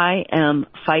 I am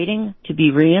fighting to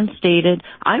be reinstated.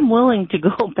 I'm willing to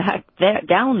go back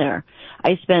down there.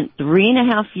 I spent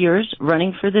 3.5 years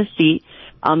running for the seat.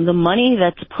 The money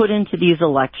that's put into these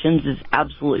elections is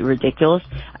absolutely ridiculous.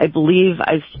 I believe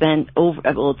I've spent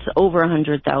it's over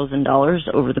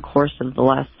 $100,000 over the course of the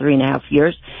last 3.5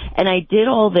 years. And I did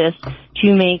all this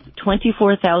to make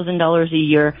 $24,000 a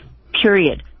year,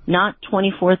 period. Not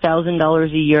 $24,000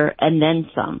 a year and then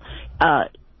some.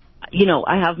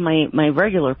 I have my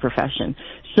regular profession.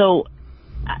 So,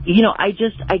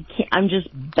 I'm just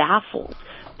baffled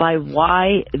by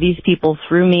why these people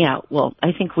threw me out. Well,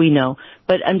 I think we know,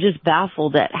 but I'm just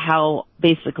baffled at how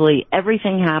basically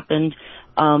everything happened.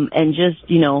 And just,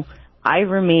 I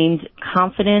remained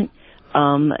confident.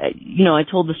 I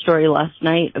told the story last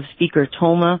night of Speaker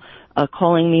Toma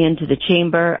calling me into the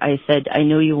chamber. I said, I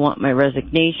know you want my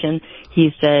resignation.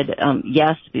 He said,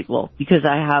 yes, because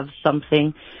I have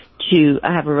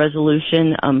I have a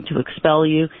resolution to expel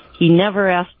you. He never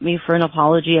asked me for an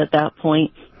apology at that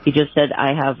point. He just said,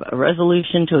 I have a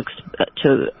resolution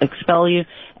to expel you.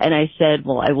 And I said,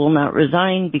 well, I will not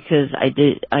resign because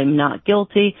I'm not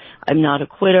guilty. I'm not a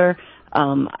quitter.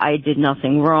 I did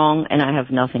nothing wrong and I have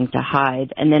nothing to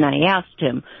hide. And then I asked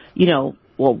him,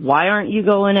 well, why aren't you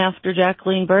going after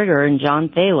Jacqueline Berger and John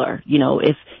Thaler?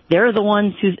 If they're the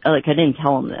ones who, I didn't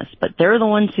tell them this, but they're the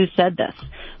ones who said this.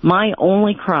 My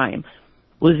only crime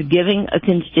was giving a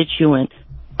constituent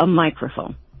a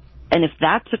microphone. And if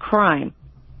that's a crime,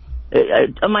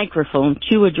 a microphone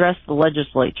to address the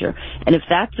legislature, and if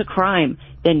that's a crime,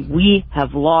 then we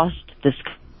have lost this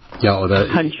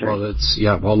country.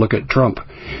 Well, look at Trump.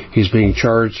 He's being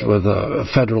charged with a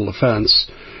federal offense,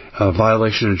 a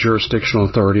violation of jurisdictional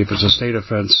authority. If it's a state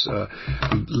offense,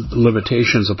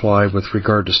 limitations apply with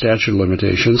regard to statute of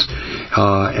limitations,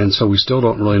 and so we still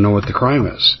don't really know what the crime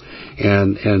is.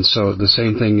 And so the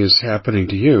same thing is happening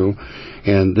to you,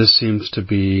 and this seems to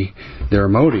be their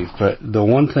motive. But the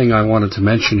one thing I wanted to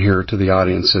mention here to the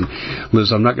audience, and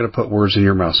Liz, I'm not going to put words in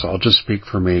your mouth, so I'll just speak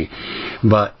for me,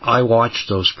 but I watched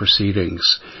those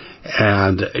proceedings,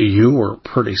 and you were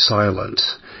pretty silent.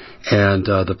 And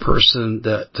the person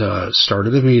that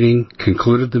started the meeting,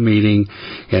 concluded the meeting,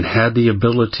 and had the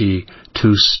ability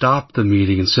to stop the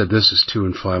meeting and said, this is too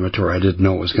inflammatory. I didn't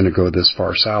know it was going to go this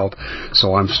far south,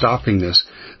 so I'm stopping this.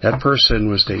 That person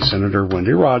was State Senator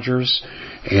Wendy Rogers,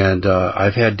 and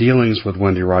I've had dealings with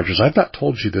Wendy Rogers. I've not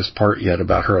told you this part yet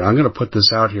about her, and I'm going to put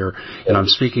this out here, and I'm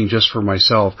speaking just for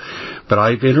myself, but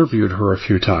I've interviewed her a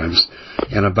few times.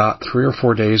 And about 3 or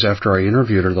 4 days after I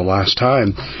interviewed her the last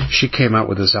time, she came out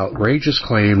with this outrageous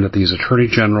claim that these attorney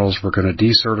generals were going to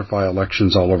decertify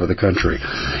elections all over the country.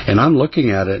 And I'm looking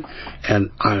at it,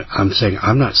 and I'm saying,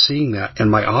 I'm not seeing that.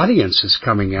 And my audience is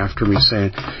coming after me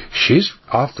saying, she's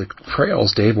off the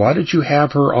trails, Dave. Why did you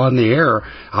have her on the air?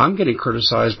 I'm getting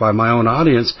criticized by my own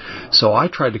audience. So I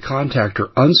tried to contact her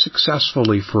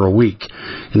unsuccessfully for a week.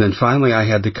 And then finally I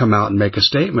had to come out and make a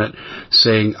statement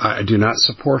saying I do not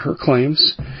support her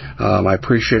claims. I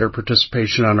appreciate her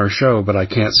participation on our show, but I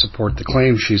can't support the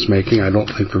claims she's making. I don't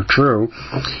think they're true.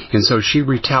 And so she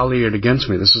retaliated against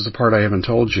me. This is the part I haven't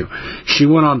told you. She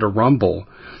went on to Rumble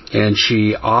and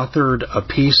she authored a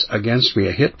piece against me,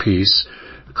 a hit piece,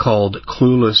 called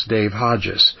Clueless Dave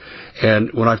Hodges.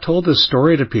 And when I've told this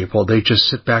story to people, they just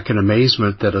sit back in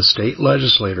amazement that a state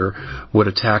legislator would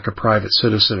attack a private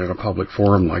citizen in a public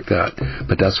forum like that.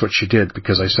 But that's what she did,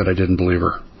 because I said I didn't believe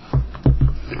her.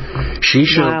 She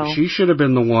should have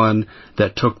been the one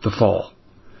that took the fall.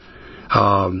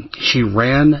 She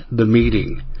ran the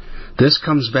meeting. This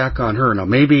comes back on her. Now,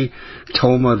 maybe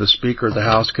Toma, the Speaker of the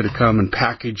House, could have come and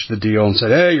packaged the deal and said,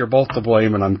 hey, you're both to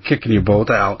blame and I'm kicking you both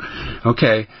out.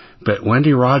 Okay, but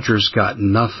Wendy Rogers got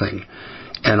nothing.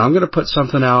 And I'm going to put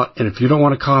something out, and if you don't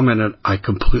want to comment on it, I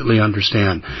completely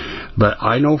understand. But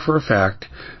I know for a fact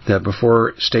that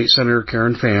before State Senator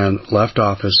Karen Fann left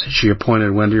office, she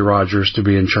appointed Wendy Rogers to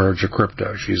be in charge of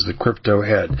crypto. She's the crypto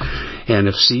head. And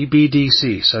if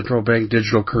CBDC, Central Bank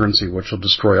Digital Currency, which will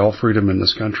destroy all freedom in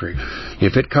this country,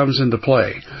 if it comes into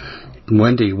play,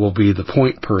 Wendy will be the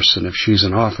point person if she's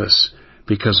in office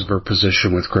because of her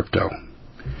position with crypto.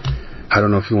 I don't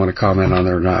know if you want to comment on it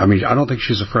or not. I mean, I don't think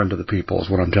she's a friend of the people is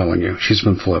what I'm telling you. She's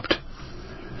been flipped.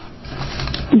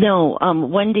 No,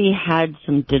 Wendy had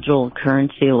some digital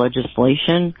currency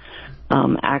legislation.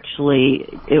 Actually,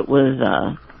 it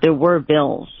was there were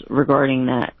bills regarding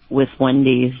that with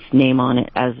Wendy's name on it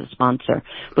as a sponsor.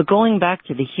 But going back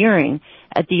to the hearing,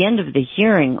 at the end of the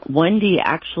hearing, Wendy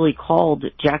actually called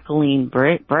Jacqueline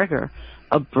Breger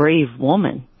a brave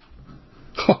woman.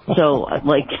 So,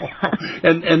 like,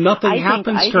 and nothing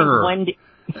happens to her. Wendy,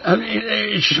 I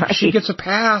mean, she gets a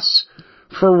pass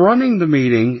for running the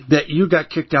meeting that you got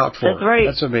kicked out for. That's right.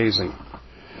 That's amazing.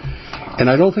 And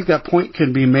I don't think that point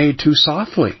can be made too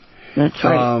softly. That's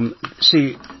right.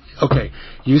 See, okay,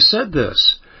 you said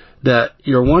this, that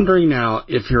you're wondering now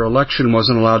if your election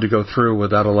wasn't allowed to go through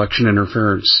without election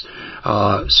interference,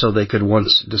 so they could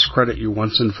once discredit you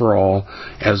once and for all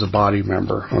as a body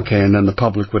member, okay, and then the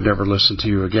public would never listen to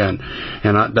you again.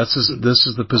 And this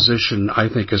is the position I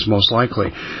think is most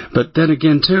likely. But then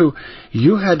again, too,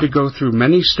 you had to go through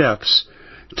many steps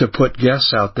to put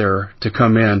guests out there to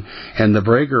come in, and the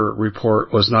Breger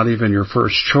report was not even your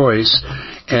first choice,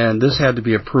 and this had to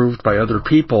be approved by other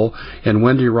people, and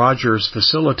Wendy Rogers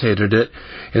facilitated it,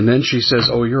 and then she says,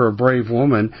 oh, you're a brave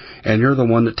woman, and you're the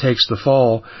one that takes the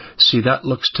fall. See, that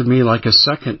looks to me like a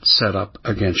second setup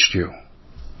against you.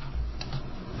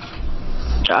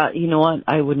 You know what?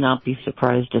 I would not be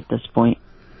surprised at this point.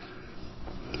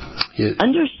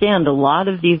 Understand, a lot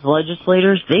of these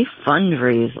legislators, they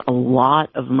fundraise a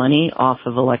lot of money off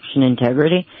of election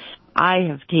integrity. I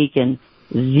have taken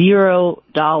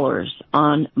 $0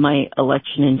 on my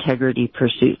election integrity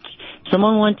pursuits.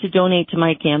 Someone wanted to donate to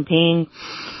my campaign.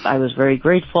 I was very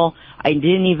grateful. I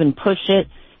didn't even push it.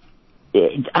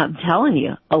 I'm telling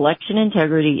you, election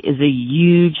integrity is a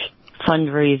huge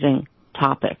fundraising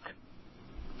topic.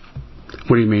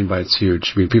 What do you mean by it's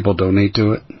huge? You mean people donate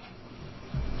to it?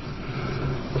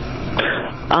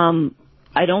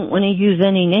 I don't want to use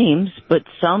any names, but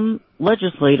some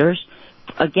legislators,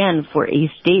 again, for a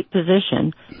state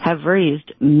position, have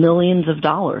raised millions of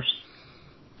dollars.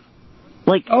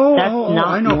 Like,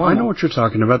 I know what you're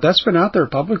talking about. That's been out there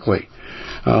publicly.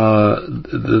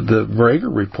 The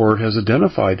Breger report has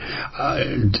identified.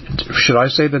 Should I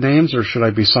say the names, or should I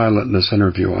be silent in this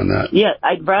interview on that? Yeah,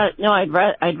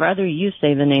 I'd rather you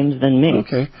say the names than me.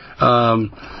 Okay.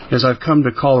 As I've come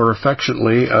to call her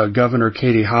affectionately, Governor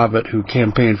Katie Hobbit, who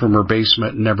campaigned from her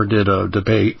basement and never did a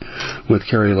debate with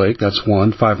Kerry Lake. That's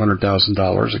one,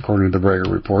 $500,000 according to the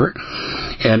Breger report.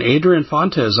 And Adrian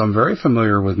Fontes, I'm very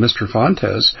familiar with Mr. Fontes.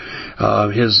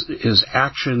 His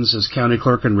actions as county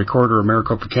clerk and recorder of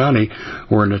Maricopa County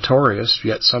were notorious,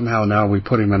 yet somehow now we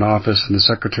put him in office in the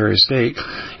Secretary of State,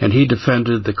 and he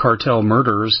defended the cartel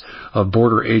murders of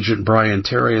border agent Brian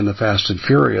Terry and the Fast and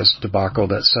Furious debacle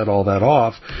that set all that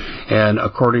off. And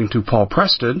according to Paul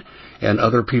Preston and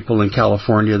other people in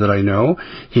California that I know,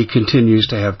 he continues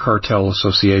to have cartel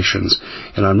associations.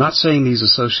 And I'm not saying these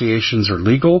associations are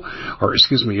illegal,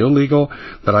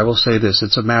 but I will say this,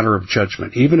 it's a matter of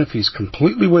judgment. Even if he's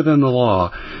completely within the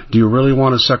law, do you really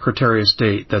want a Secretary of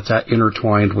State that's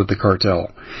intertwined with the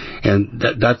cartel? And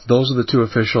those are the two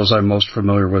officials I'm most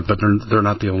familiar with, but they're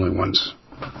not the only ones.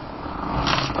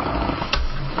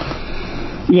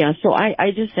 Yeah, so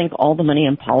I just think all the money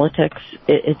in politics,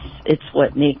 it's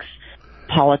what makes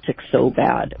politics so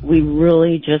bad. We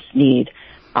really just need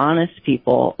honest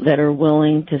people that are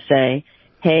willing to say,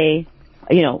 hey,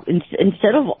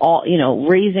 instead of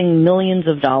raising millions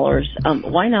of dollars,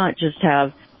 why not just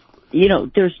have,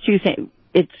 there's two things.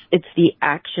 It's the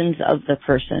actions of the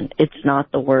person. It's not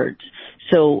the words.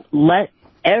 So let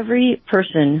every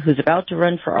person who's about to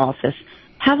run for office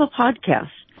have a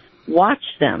podcast. Watch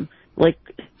them,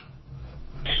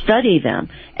 study them.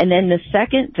 And then the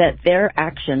second that their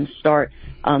actions start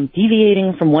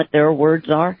deviating from what their words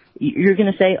are, you're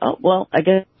going to say, oh, well, I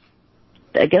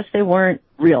guess they weren't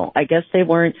real. I guess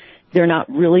they're not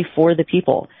really for the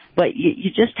people. But you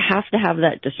just have to have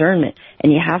that discernment,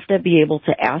 and you have to be able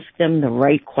to ask them the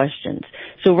right questions.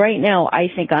 So right now, I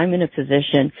think I'm in a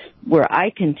position where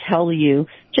I can tell you,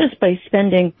 just by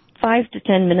spending 5 to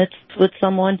 10 minutes with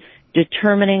someone,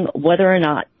 determining whether or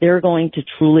not they're going to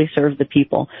truly serve the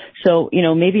people. So,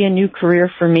 maybe a new career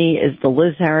for me is the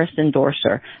Liz Harris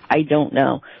endorser. I don't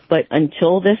know. But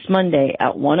until this Monday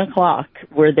at 1 o'clock,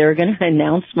 where they're going to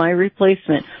announce my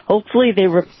replacement, hopefully they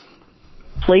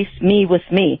replace me with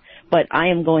me. But I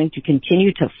am going to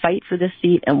continue to fight for this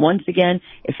seat. And once again,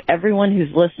 if everyone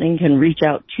who's listening can reach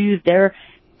out to their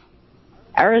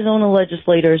Arizona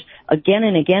legislators again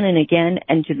and again and again,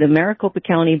 and to the Maricopa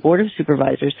County Board of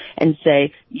Supervisors, and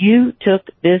say, you took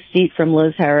this seat from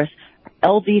Liz Harris,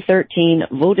 LD 13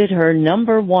 voted her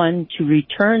number 1 to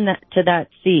return to that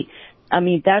seat. I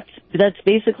mean, that's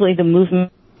basically the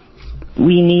movement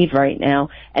we need right now.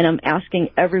 And I'm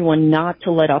asking everyone not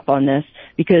to let up on this,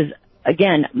 because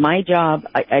again, my job,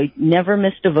 I never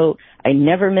missed a vote. I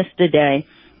never missed a day,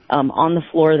 on the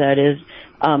floor, that is,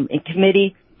 in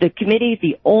committee. The committee,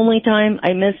 the only time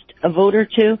I missed a vote or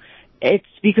two, it's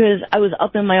because I was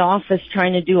up in my office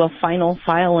trying to do a final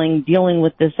filing dealing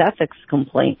with this ethics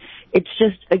complaint. It's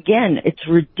just, again, it's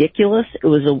ridiculous. It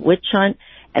was a witch hunt,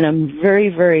 and I'm very,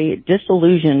 very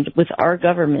disillusioned with our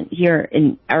government here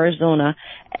in Arizona,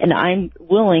 and I'm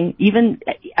willing, even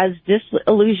as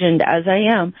disillusioned as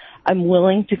I am, I'm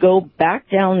willing to go back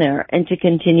down there and to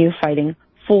continue fighting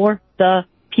for the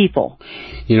people.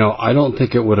 I don't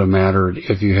think it would have mattered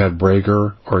if you had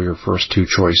Brager or your first two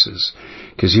choices,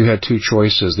 because you had two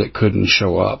choices that couldn't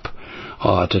show up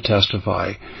to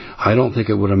testify. I don't think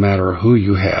it would have mattered who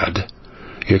you had.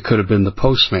 It could have been the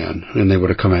postman, and they would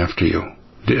have come after you.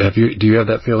 Do you have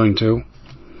that feeling too?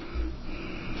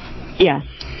 Yes.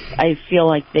 I feel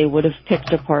like they would have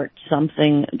picked apart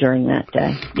something during that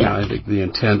day. Yeah, I think the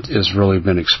intent has really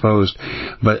been exposed.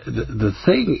 But the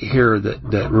thing here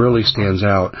that really stands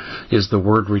out is the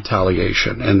word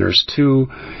retaliation. And there's two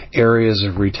areas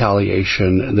of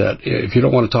retaliation that, if you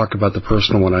don't want to talk about the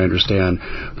personal one, I understand,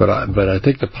 but I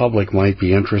think the public might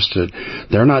be interested.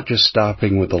 They're not just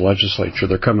stopping with the legislature.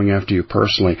 They're coming after you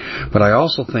personally. But I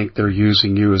also think they're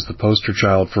using you as the poster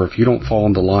child for, if you don't fall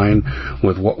into line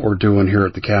with what we're doing here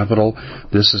at the Capitol,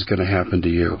 this is going to happen to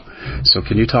you. So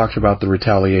can you talk about the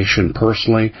retaliation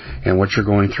personally and what you're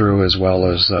going through, as well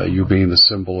as you being the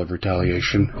symbol of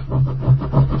retaliation?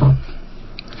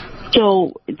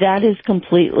 So that is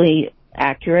completely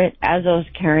accurate. As I was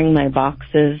carrying my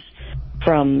boxes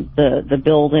from the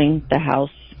building, the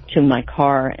house, to my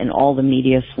car, and all the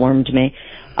media swarmed me,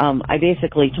 I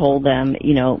basically told them,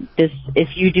 if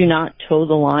you do not toe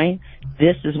the line,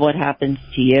 this is what happens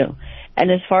to you. And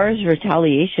as far as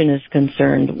retaliation is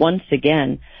concerned, once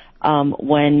again,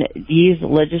 when these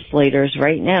legislators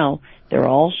right now, they're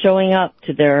all showing up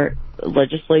to their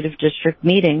legislative district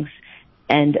meetings,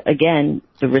 and again,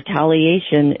 the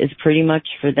retaliation is pretty much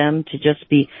for them to just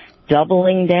be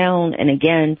doubling down and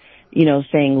again,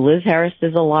 saying Liz Harris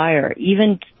is a liar.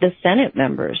 Even the Senate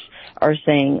members are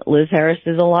saying Liz Harris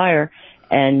is a liar,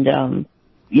 and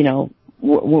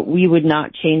we would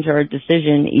not change our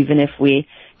decision even if we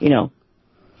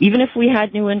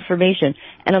had new information.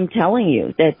 And I'm telling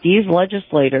you that these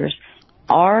legislators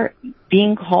are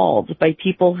being called by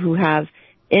people who have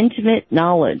intimate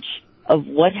knowledge of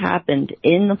what happened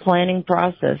in the planning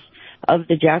process of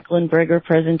the Jacqueline Brager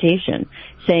presentation,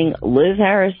 saying Liz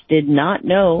Harris did not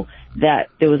know that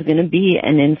there was going to be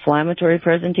an inflammatory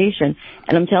presentation.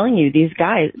 And I'm telling you, these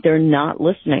guys, they're not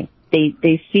listening.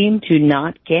 They seem to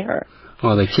not care.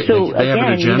 Oh, they have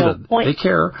an agenda. They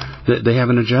care. They have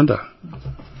an agenda.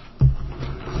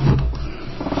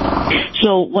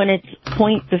 So when it's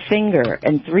point the finger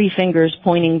and three fingers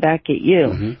pointing back at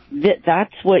you,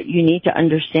 that's what you need to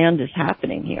understand is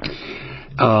happening here.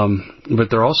 But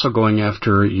they're also going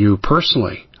after you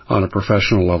personally on a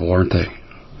professional level, aren't they?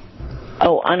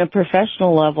 Oh, on a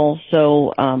professional level.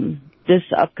 So this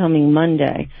upcoming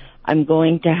Monday, I'm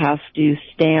going to have to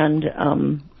stand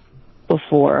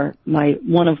before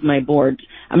one of my boards.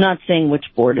 I'm not saying which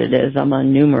board it is. I'm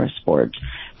on numerous boards.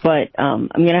 But I'm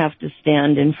going to have to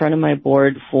stand in front of my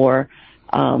board for,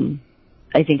 I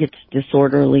think it's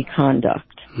disorderly conduct.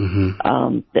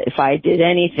 If I did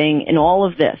anything in all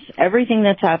of this, everything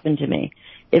that's happened to me,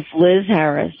 if Liz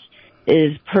Harris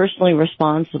is personally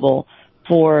responsible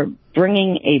for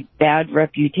bringing a bad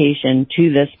reputation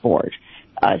to this board.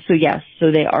 So yes,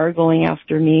 so they are going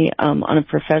after me on a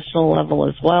professional level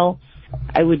as well.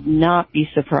 I would not be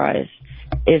surprised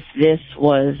if this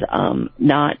was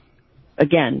not,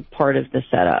 again, part of the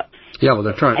setup. Yeah, well,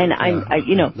 they're trying. And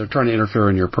they're trying to interfere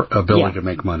in your ability to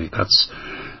make money.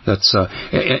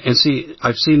 And see,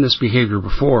 I've seen this behavior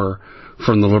before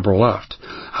from the liberal left.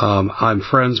 I'm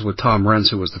friends with Tom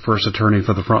Renz, who was the first attorney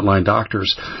for the frontline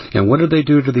doctors. And what did they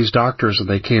do to these doctors? And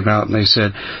they came out and they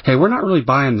said, hey, we're not really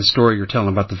buying the story you're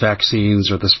telling about the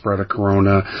vaccines or the spread of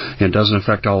corona, and it doesn't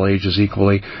affect all ages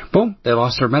equally. Boom, they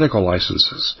lost their medical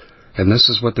licenses. And this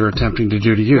is what they're attempting to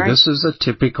do to you. Right. This is a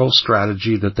typical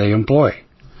strategy that they employ.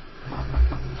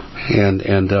 And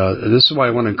this is why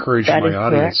I want to encourage my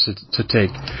audience to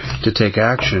take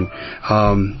action.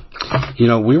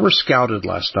 We were scouted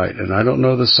last night, and I don't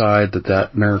know the side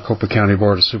that Maricopa County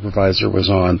Board of Supervisor was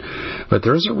on, but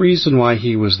there's a reason why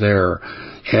he was there.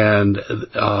 And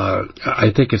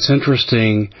I think it's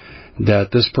interesting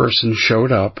that this person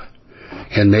showed up,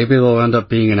 and maybe they'll end up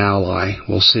being an ally.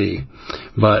 We'll see.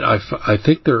 But I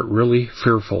think they're really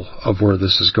fearful of where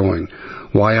this is going.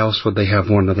 Why else would they have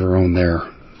one of their own there?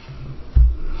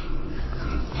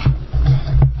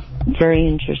 Very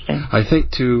interesting. I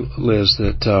think, too, Liz,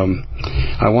 that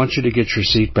I want you to get your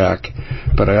seat back,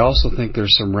 but I also think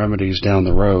there's some remedies down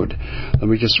the road. Let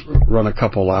me just run a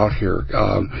couple out here.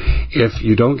 If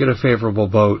you don't get a favorable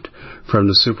vote from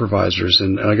the supervisors,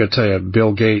 and I got to tell you,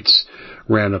 Bill Gates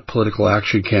ran a political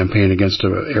action campaign against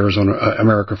Arizona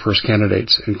America First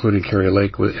candidates, including Carrie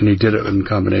Lake, and he did it in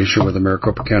combination with the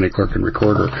Maricopa County Clerk and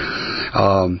Recorder.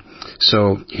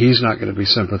 So he's not going to be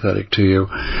sympathetic to you,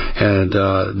 and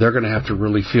they're going to have to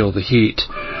really feel the heat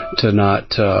to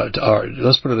not.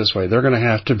 Let's put it this way: they're going to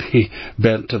have to be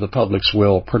bent to the public's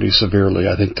will pretty severely,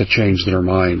 I think, to change their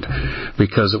mind,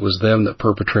 because it was them that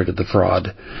perpetrated the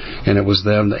fraud, and it was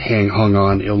them that hung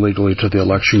on illegally to the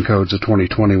election codes of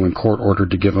 2020 when court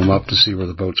ordered to give them up to see where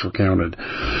the votes were counted.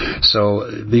 So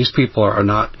these people are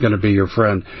not going to be your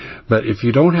friend. But if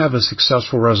you don't have a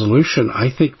successful resolution, I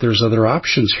think there's other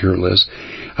options here, Liz.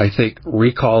 I think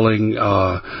recalling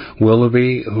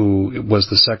Willoughby, who was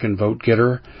the second vote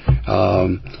getter,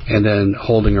 and then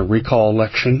holding a recall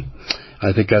election.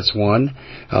 I think that's one.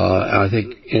 I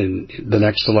think in the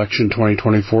next election,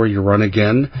 2024, you run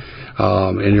again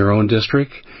in your own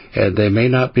district, and they may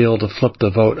not be able to flip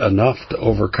the vote enough to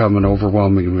overcome an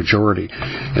overwhelming majority.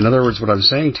 In other words, what I'm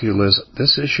saying to you, Liz,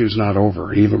 this issue's not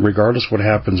over. Even regardless what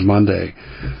happens Monday,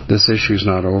 this issue's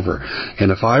not over.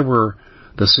 And if I were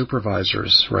the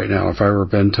supervisors right now, if I were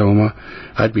Ben Toma,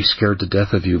 I'd be scared to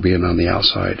death of you being on the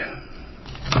outside.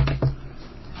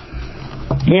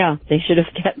 Yeah, they should have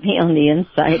kept me on the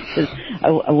inside, because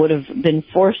I would have been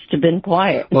forced to been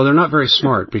quiet. Well, they're not very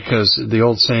smart, because the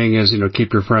old saying is,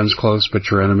 keep your friends close, but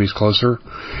your enemies closer.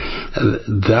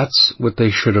 That's what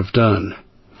they should have done.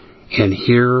 And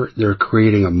here they're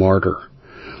creating a martyr.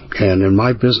 And in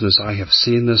my business, I have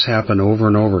seen this happen over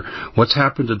and over. What's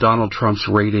happened to Donald Trump's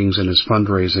ratings and his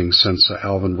fundraising since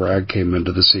Alvin Bragg came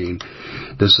into the scene?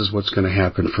 This is what's going to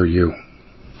happen for you.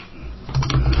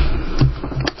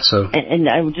 And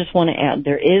I just want to add,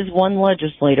 there is one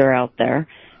legislator out there,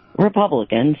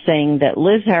 Republican, saying that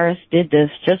Liz Harris did this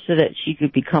just so that she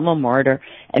could become a martyr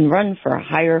and run for a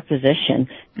higher position.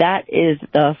 That is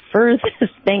the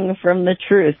furthest thing from the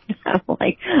truth.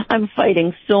 I'm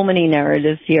fighting so many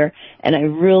narratives here, and I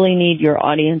really need your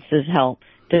audience's help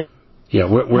to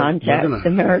contact the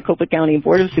Maricopa County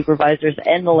Board of Supervisors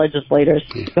and the legislators.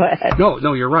 Go ahead.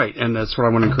 No, you're right, and that's what I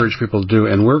want to encourage people to do.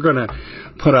 And we're going to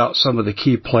put out some of the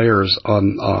key players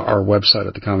on our website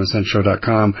at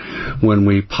thecommonsenseshow.com when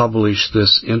we publish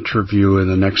this interview in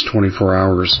the next 24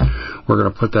 hours We're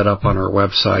going to put that up on our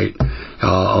website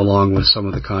along with some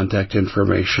of the contact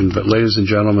information. But ladies and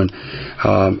gentlemen,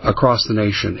 across the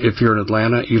nation, if you're in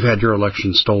Atlanta, you've had your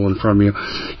election stolen from you.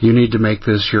 You need to make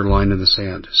this your line in the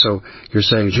sand. So you're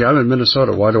saying, gee, I'm in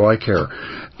Minnesota. Why do I care?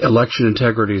 Election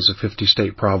integrity is a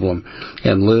 50-state problem,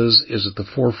 and Liz is at the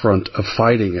forefront of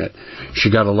fighting it. She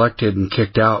got elected and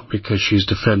kicked out because she's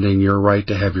defending your right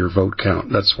to have your vote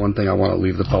count. That's one thing I want to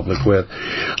leave the public with.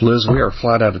 Liz, we are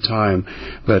flat out of time,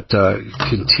 but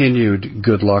continued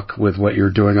good luck with what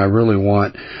you're doing. I really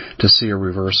want to see a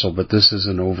reversal, but this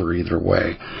isn't over either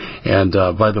way. And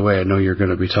by the way, I know you're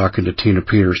going to be talking to Tina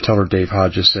Peters. Tell her Dave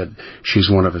Hodges said she's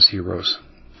one of his heroes.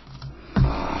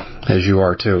 As you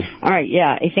are too. All right,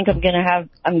 yeah. I think I'm gonna have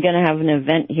an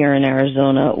event here in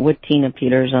Arizona with Tina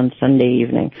Peters on Sunday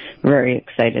evening. Very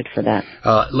excited for that.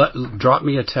 Drop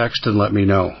me a text and let me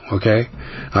know, okay?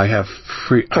 I have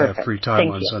free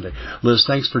time on Sunday. Liz,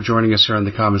 thanks for joining us here on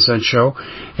the Common Sense Show,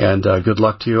 and good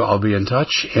luck to you. I'll be in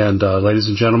touch. And ladies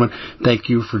and gentlemen, thank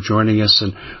you for joining us,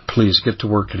 and please get to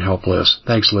work and help Liz.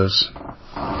 Thanks, Liz.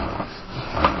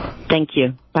 Thank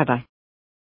you. Bye-bye.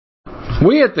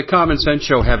 We at the Common Sense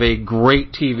Show have a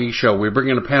great TV show. We bring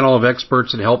in a panel of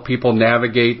experts and help people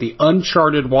navigate the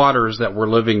uncharted waters that we're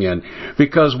living in.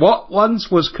 Because what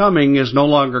once was coming is no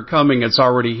longer coming. It's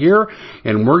already here,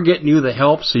 and we're getting you the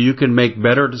help so you can make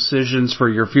better decisions for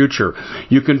your future.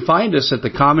 You can find us at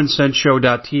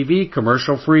thecommonsenseshow.tv,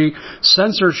 commercial-free,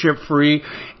 censorship-free,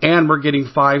 and we're getting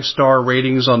 5-star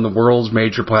ratings on the world's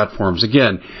major platforms.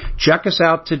 Again, check us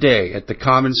out today at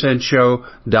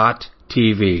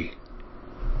thecommonsenseshow.tv.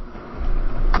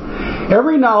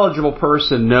 Every knowledgeable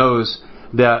person knows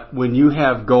that when you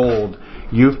have gold,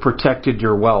 you've protected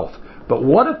your wealth. But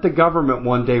what if the government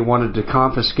one day wanted to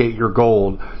confiscate your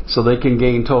gold so they can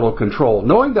gain total control,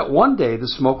 knowing that one day the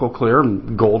smoke will clear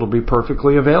and gold will be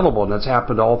perfectly available, and that's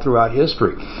happened all throughout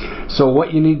history. So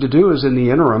what you need to do is, in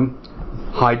the interim,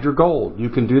 hide your gold. You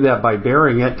can do that by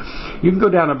burying it. You can go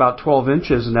down about 12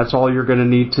 inches, and that's all you're going to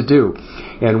need to do.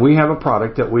 And we have a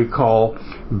product that we call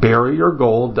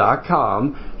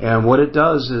buryyourgold.com, and what it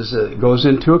does is it goes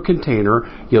into a container.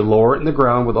 You lower it in the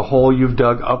ground with a hole you've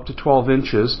dug up to 12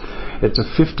 inches. It's a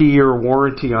 50-year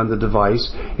warranty on the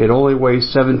device. It only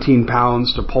weighs 17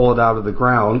 pounds to pull it out of the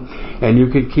ground, and you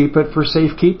can keep it for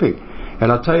safekeeping. And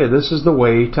I'll tell you, this is the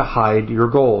way to hide your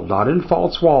gold. Not in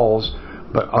false walls,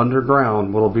 but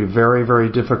underground, will be very, very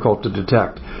difficult to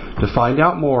detect. To find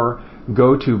out more,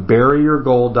 go to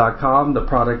buryyourgold.com. The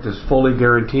product is fully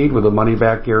guaranteed with a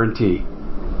money-back guarantee.